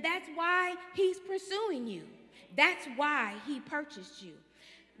 and that's why he's pursuing you. That's why he purchased you,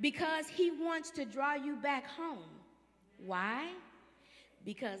 because he wants to draw you back home. Why?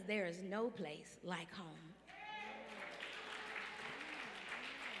 Because there is no place like home.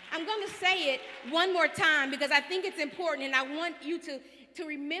 I'm going to say it one more time because I think it's important, and I want you to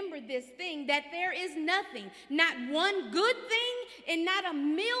remember this thing, that there is nothing, not one good thing and not a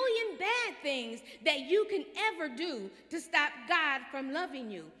million bad things that you can ever do to stop God from loving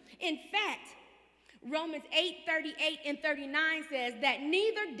you. In fact, Romans 8:38 and 39 says that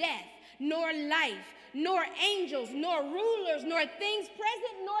neither death nor life, nor angels, nor rulers, nor things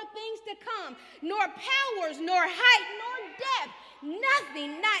present, nor things to come, nor powers, nor height, nor depth,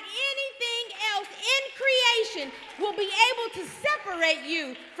 nothing, not anything else in creation will be able to separate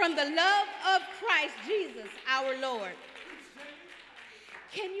you from the love of Christ Jesus, our Lord.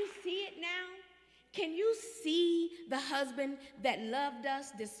 Can you see it now? Can you see the husband that loved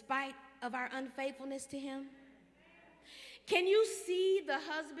us despite of our unfaithfulness to him? Can you see the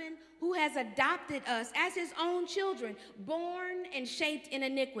husband who has adopted us as his own children, born and shaped in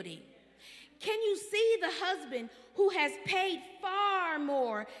iniquity? Can you see the husband who has paid far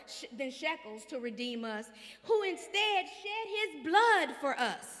more than shekels to redeem us, who instead shed his blood for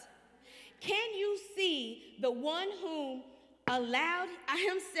us? Can you see the one whom allowed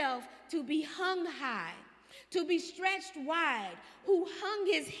himself to be hung high, to be stretched wide, who hung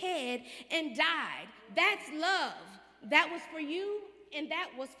his head and died? That's love. That was for you, and that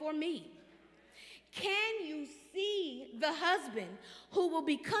was for me. Can you see the husband who will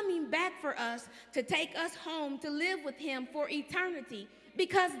be coming back for us to take us home to live with him for eternity?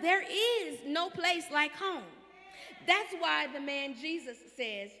 Because there is no place like home. That's why the man Jesus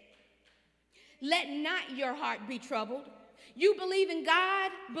says, "Let not your heart be troubled. You believe in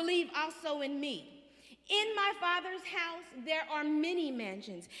God, believe also in me. In my Father's house there are many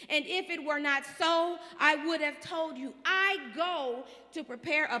mansions, and if it were not so, I would have told you. I go to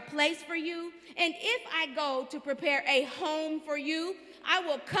prepare a place for you, and if I go to prepare a home for you, I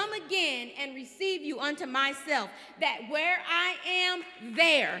will come again and receive you unto myself, that where I am,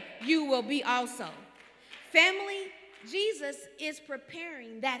 there you will be also." Family, Jesus is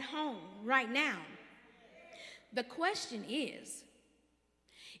preparing that home right now. The question is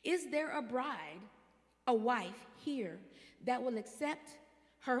there a bride, a wife here that will accept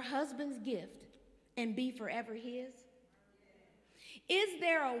her husband's gift and be forever his? Is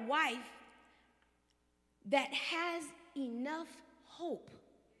there a wife that has enough hope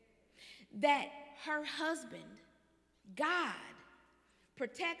that her husband, God,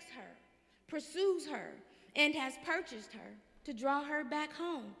 protects her, pursues her, and has purchased her to draw her back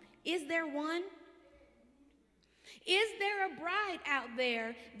home? Is there one? Is there a bride out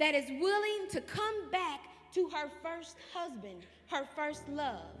there that is willing to come back to her first husband, her first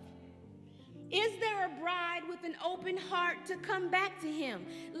love? Is there a bride with an open heart to come back to him?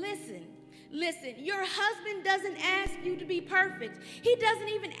 Listen, your husband doesn't ask you to be perfect. He doesn't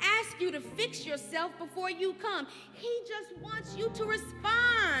even ask you to fix yourself before you come. He just wants you to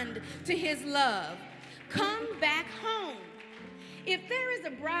respond to his love. Come back home. If there is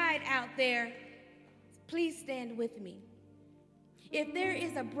a bride out there, please stand with me. If there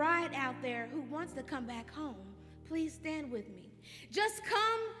is a bride out there who wants to come back home, please stand with me. Just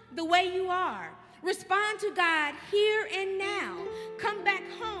come the way you are. Respond to God here and now. Come back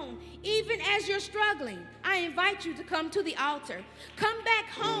home, even as you're struggling. I invite you to come to the altar. Come back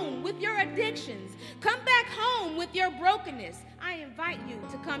home with your addictions. Come back home with your brokenness. I invite you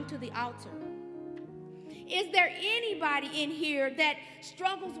to come to the altar. Is there anybody in here that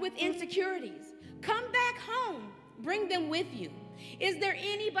struggles with insecurities? Come back home. Bring them with you. Is there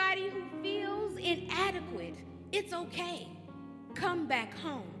anybody who feels inadequate? It's okay. Come back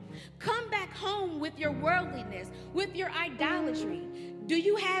home. Come back home with your worldliness, with your idolatry. Do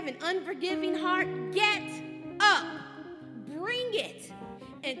you have an unforgiving heart? Get up. Bring it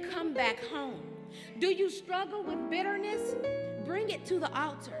and come back home. Do you struggle with bitterness? Bring it to the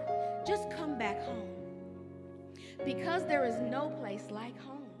altar. Just come back home. Because there is no place like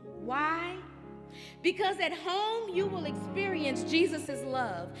home. Why? Because at home, you will experience Jesus'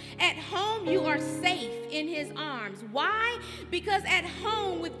 love. At home, you are safe in his arms. Why? Because at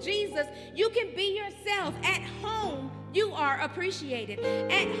home with Jesus, you can be yourself. At home, you are appreciated.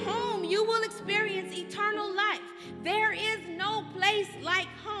 At home, you will experience eternal life. There is no place like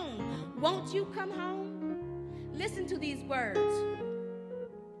home. Won't you come home? Listen to these words.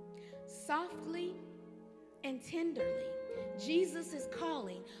 Softly and tenderly, Jesus is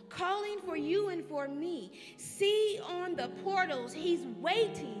calling for you and for me. See on the portals, he's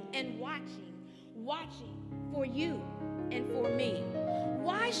waiting and watching for you and for me.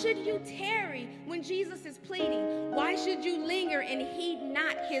 Why should you tarry when Jesus is pleading? Why should you linger and heed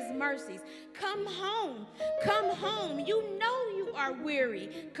not his mercies? Come home, come home. You know you are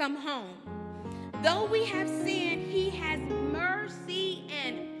weary. Come home. Though we have sinned, he has mercy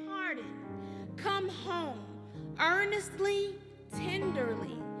and pardon. Come home. Earnestly,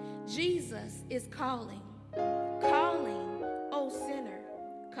 tenderly, Jesus is calling, oh sinner,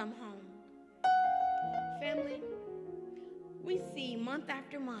 come home. Family, we see month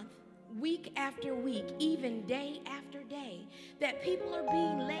after month, week after week, even day after day, that people are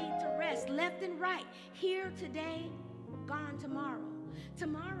being laid to rest left and right, here today, gone tomorrow.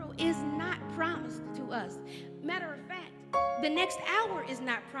 Tomorrow is not promised to us. Matter of fact, the next hour is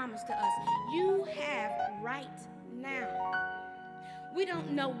not promised to us. You have right now. We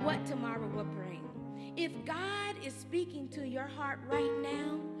don't know what tomorrow will bring. If God is speaking to your heart right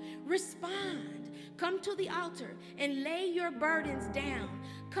now, respond. Come to the altar and lay your burdens down.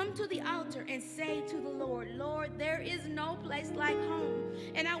 Come to the altar and say to the Lord, Lord, there is no place like home.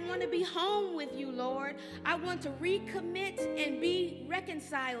 And I want to be home with you, Lord. I want to recommit and be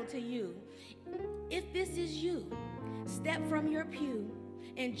reconciled to you. If this is you, step from your pew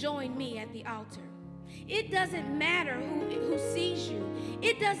and join me at the altar. It doesn't matter who sees you.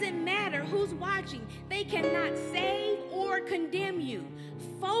 It doesn't matter who's watching. They cannot save or condemn you.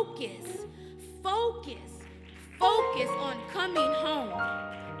 Focus on coming home.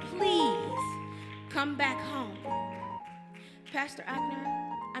 Please come back home. Pastor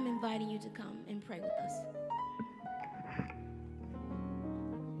Ikner, I'm inviting you to come and pray with us.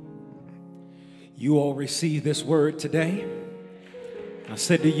 You all receive this word today. I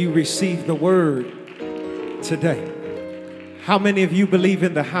said, do you receive the word today? How many of you believe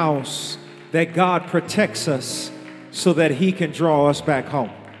in the house that God protects us so that he can draw us back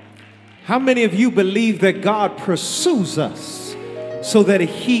home? How many of you believe that God pursues us so that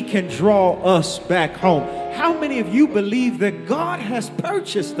he can draw us back home? How many of you believe that God has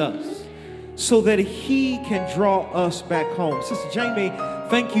purchased us so that he can draw us back home? Sister Jamie,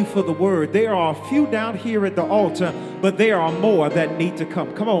 thank you for the word. There are a few down here at the altar, but there are more that need to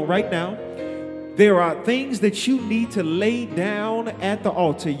come. Come on, right now. There are things that you need to lay down at the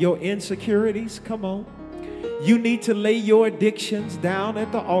altar. Your insecurities, come on. You need to lay your addictions down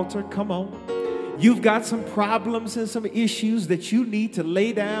at the altar. Come on. You've got some problems and some issues that you need to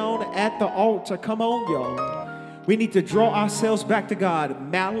lay down at the altar. Come on, y'all. We need to draw ourselves back to God.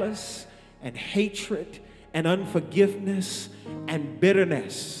 Malice and hatred and unforgiveness and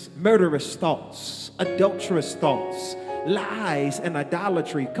bitterness, murderous thoughts, adulterous thoughts, lies and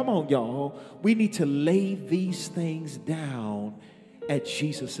idolatry. Come on, y'all. We need to lay these things down at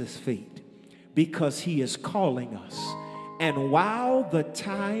Jesus' feet because he is calling us. And while the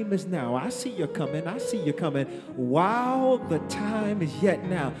time is now, I see you coming, I see you coming. While the time is yet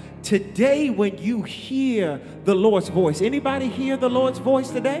now, today when you hear the Lord's voice, anybody hear the Lord's voice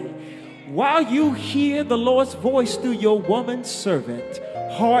today? While you hear the Lord's voice through your woman servant,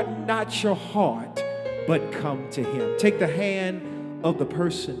 harden not your heart, but come to him. Take the hand of the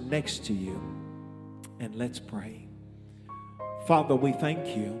person next to you and let's pray. Father, we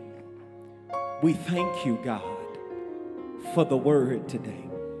thank you. We thank you, God, for the word today.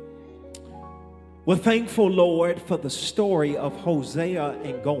 We're thankful, Lord, for the story of Hosea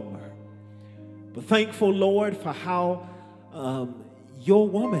and Gomer. We're thankful, Lord, for how your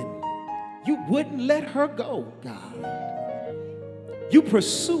woman, you wouldn't let her go, God. You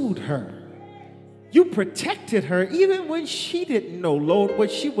pursued her. You protected her even when she didn't know, Lord,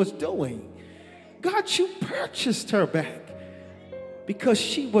 what she was doing. God, you purchased her back because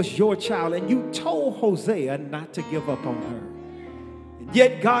she was your child, and you told Hosea not to give up on her. And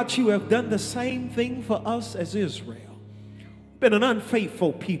yet, God, you have done the same thing for us as Israel. Been an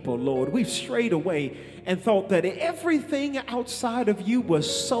unfaithful people, Lord. We've strayed away and thought that everything outside of you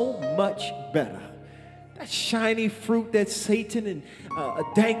was so much better. That shiny fruit that Satan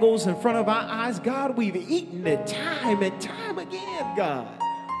dangles in front of our eyes, God, we've eaten it time and time again, God.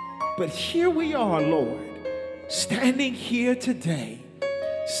 But here we are, Lord, standing here today,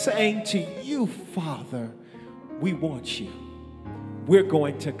 saying to you, Father, we want you. We're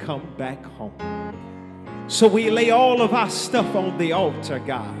going to come back home. So we lay all of our stuff on the altar,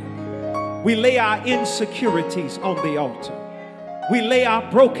 God. We lay our insecurities on the altar. We lay our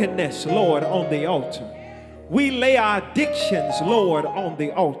brokenness, Lord, on the altar. We lay our addictions, Lord, on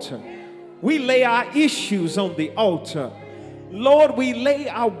the altar. We lay our issues on the altar. Lord, we lay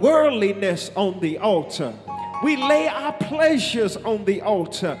our worldliness on the altar. We lay our pleasures on the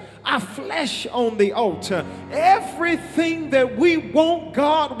altar, our flesh on the altar. Everything that we want,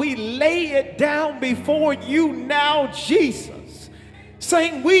 God, we lay it down before you now, Jesus,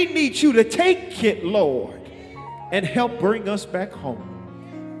 saying we need you to take it, Lord, and help bring us back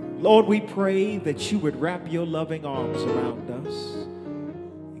home. Lord, we pray that you would wrap your loving arms around us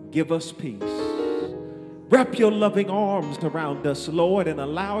and give us peace. Wrap your loving arms around us, Lord, and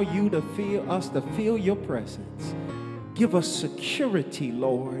allow you to feel your presence. Give us security,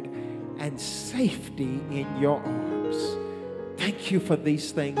 Lord, and safety in your arms. Thank you for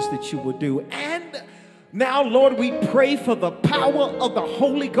these things that you will do. And now, Lord, we pray for the power of the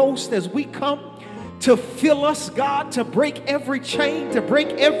Holy Ghost as we come to fill us, God, to break every chain, to break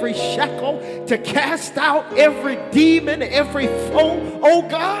every shackle, to cast out every demon, every foe, oh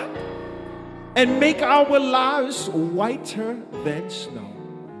God, and make our lives whiter than snow.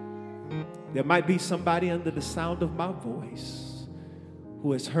 There might be somebody under the sound of my voice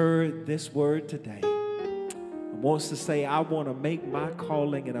who has heard this word today and wants to say, I want to make my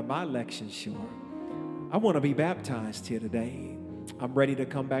calling and my election sure. I want to be baptized here today. I'm ready to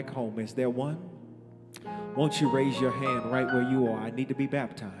come back home. Is there one? Won't you raise your hand right where you are? I need to be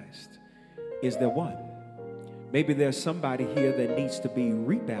baptized. Is there one? Maybe there's somebody here that needs to be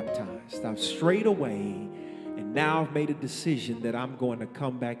rebaptized. I've strayed away and now I've made a decision that I'm going to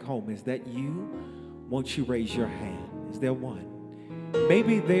come back home. Is that you? Won't you raise your hand? Is there one?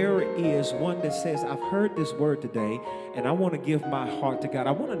 Maybe there is one that says, I've heard this word today and I want to give my heart to God.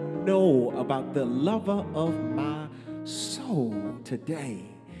 I want to know about the lover of my soul today.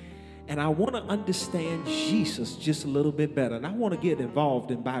 And I want to understand Jesus just a little bit better. And I want to get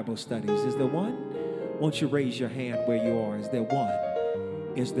involved in Bible studies. Is there one? Won't you raise your hand where you are? Is there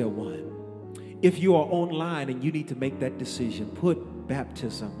one? Is there one? If you are online and you need to make that decision, put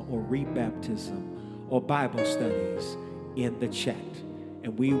baptism or rebaptism or Bible studies in the chat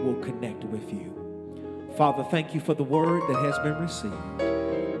and we will connect with you. Father, thank you for the word that has been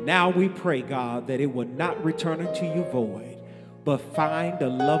received. Now we pray, God, that it will not return unto you void, but find a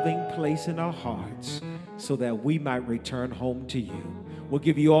loving place in our hearts so that we might return home to you. We'll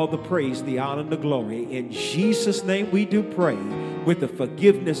give you all the praise, the honor, and the glory. In Jesus' name we do pray with the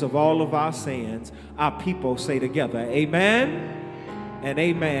forgiveness of all of our sins. Our people say together, amen and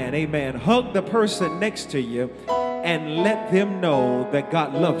amen, amen. Hug the person next to you and let them know that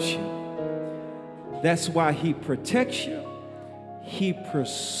God loves you. That's why he protects you, he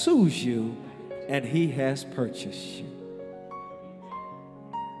pursues you, and he has purchased you.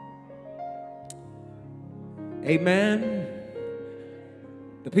 Amen.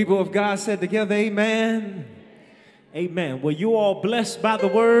 The people of God said together, amen. Amen. Were you all blessed by the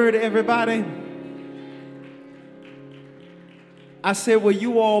word, everybody? I said, were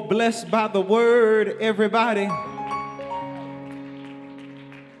you all blessed by the word, everybody?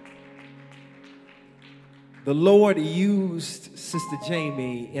 The Lord used Sister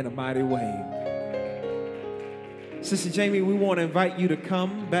Jamie in a mighty way. Sister Jamie, we want to invite you to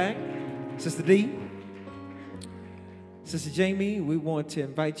come back. Sister D. Sister Jamie, we want to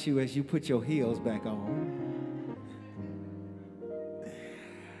invite you as you put your heels back on.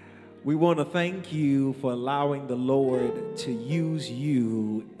 We want to thank you for allowing the Lord to use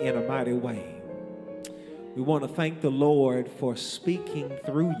you in a mighty way. We want to thank the Lord for speaking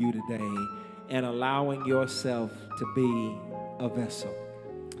through you today and allowing yourself to be a vessel.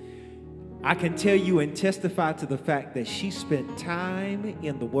 I can tell you and testify to the fact that she spent time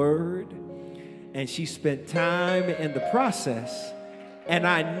in the Word and she spent time in the process, and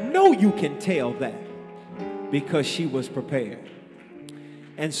I know you can tell that because she was prepared.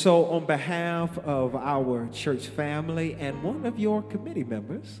 And so on behalf of our church family and one of your committee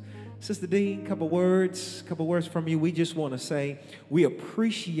members, Sister Dean, couple words from you. We just want to say we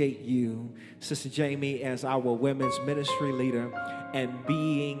appreciate you, Sister Jamie, as our women's ministry leader and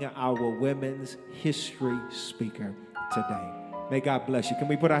being our women's history speaker today. May God bless you. Can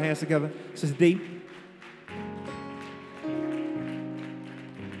we put our hands together? Sister D.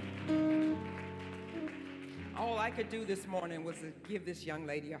 All I could do this morning was to give this young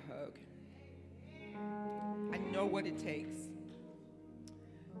lady a hug. I know what it takes.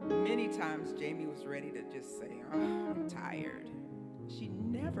 Many times Jamie was ready to just say, oh, I'm tired. she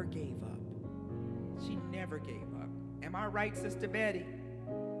never gave up. She never gave up. Am I right, Sister Betty?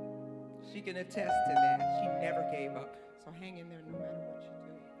 She can attest to that. She never gave up. So hang in there no matter what you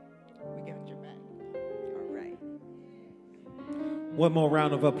do. We got your back. All right. One more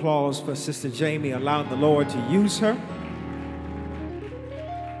round of applause for Sister Jamie, allowing the Lord to use her.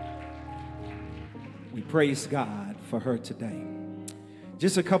 We praise God for her today.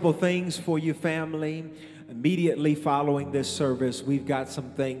 Just a couple things for you, family. Immediately following this service, we've got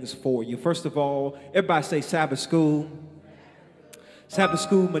some things for you. First of all, everybody say Sabbath school. Sabbath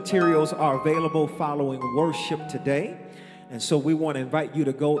school materials are available following worship today. And so we want to invite you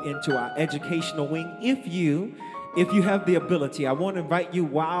to go into our educational wing. If you have the ability, I want to invite you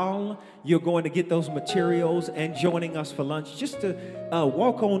while you're going to get those materials and joining us for lunch, just to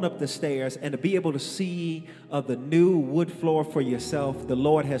walk on up the stairs and to be able to see the new wood floor for yourself. The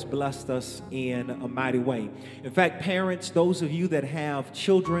Lord has blessed us in a mighty way. In fact, parents, those of you that have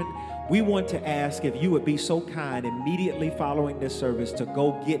children, we want to ask if you would be so kind immediately following this service to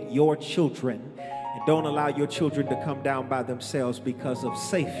go get your children. And don't allow your children to come down by themselves because of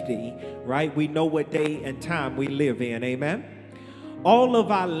safety, right? We know what day and time we live in, amen? All of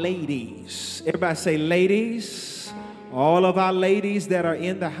our ladies, everybody say ladies, all of our ladies that are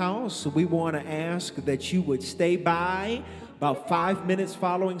in the house, we want to ask that you would stay by about 5 minutes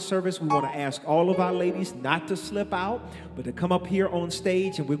following service. We want to ask all of our ladies not to slip out, but to come up here on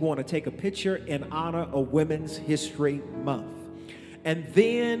stage, and we're going to take a picture in honor of Women's History Month. And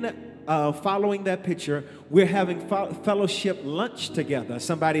then following that picture, we're having fellowship lunch together.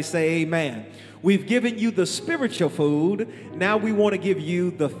 Somebody say amen. We've given you the spiritual food. Now we want to give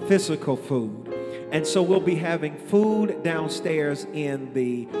you the physical food. And so we'll be having food downstairs in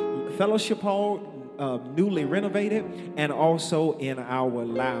the fellowship hall, newly renovated, and also in our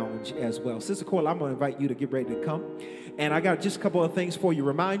lounge as well. Sister Cole, I'm going to invite you to get ready to come. And I got just a couple of things for you.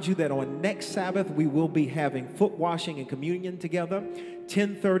 Remind you that on next Sabbath, we will be having foot washing and communion together.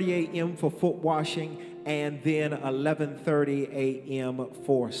 10:30 a.m. for foot washing, and then 11:30 a.m.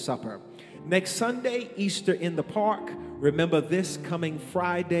 for supper. Next Sunday, Easter in the Park. Remember, this coming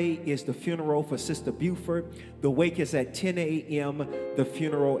Friday is the funeral for Sister Buford. The wake is at 10 a.m. The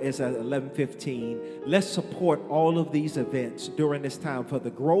funeral is at 11:15. Let's support all of these events during this time for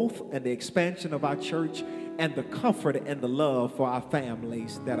the growth and the expansion of our church and the comfort and the love for our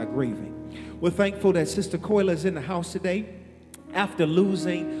families that are grieving. We're thankful that Sister Coyle is in the house today after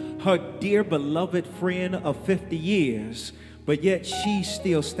losing her dear beloved friend of 50 years, but yet she's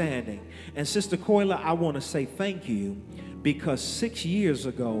still standing. And Sister Coyle, I want to say thank you, because 6 years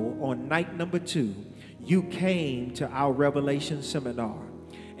ago on night number 2, you came to our Revelation seminar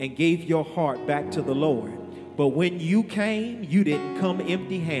and gave your heart back to the Lord. But when you came, you didn't come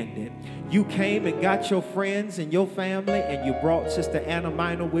empty-handed. You came and got your friends and your family, and you brought Sister Anna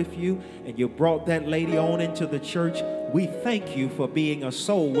Minor with you, and you brought that lady on into the church. We thank you for being a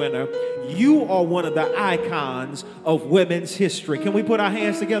soul winner. You are one of the icons of women's history. Can we put our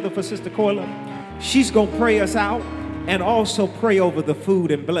hands together for Sister Coyle? She's going to pray us out and also pray over the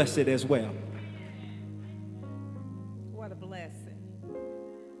food and bless it as well. What a blessing.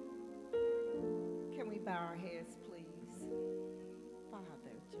 Can we bow our heads, please?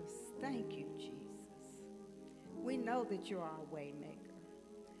 Father, just thank you, Jesus. We know that you are our way maker.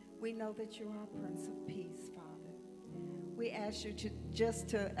 We know that you are our Prince of Peace, Father. We ask you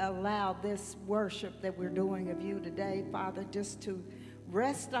to allow this worship that we're doing of you today, Father, just to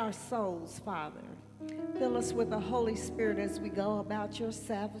rest our souls, Father. Fill us with the Holy Spirit as we go about your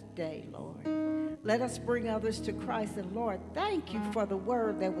Sabbath day, Lord. Let us bring others to Christ. And Lord, thank you for the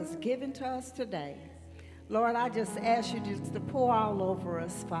word that was given to us today. Lord, I just ask you just to pour all over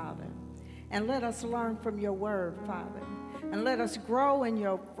us, Father. And let us learn from your word, Father. And let us grow in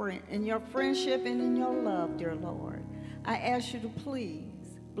your friendship and in your love, dear Lord. I ask you to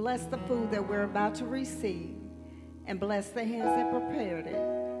please bless the food that we're about to receive and bless the hands that prepared it.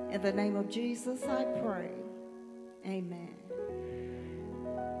 In the name of Jesus, I pray. Amen.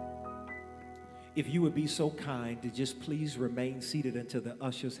 If you would be so kind to just please remain seated until the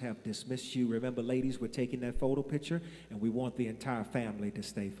ushers have dismissed you. Remember, ladies, we're taking that photo picture, and we want the entire family to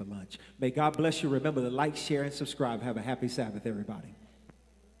stay for lunch. May God bless you. Remember to like, share, and subscribe. Have a happy Sabbath, everybody.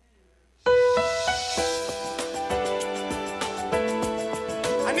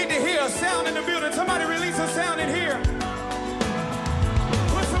 I need to hear a sound in the building. Somebody release a sound in here.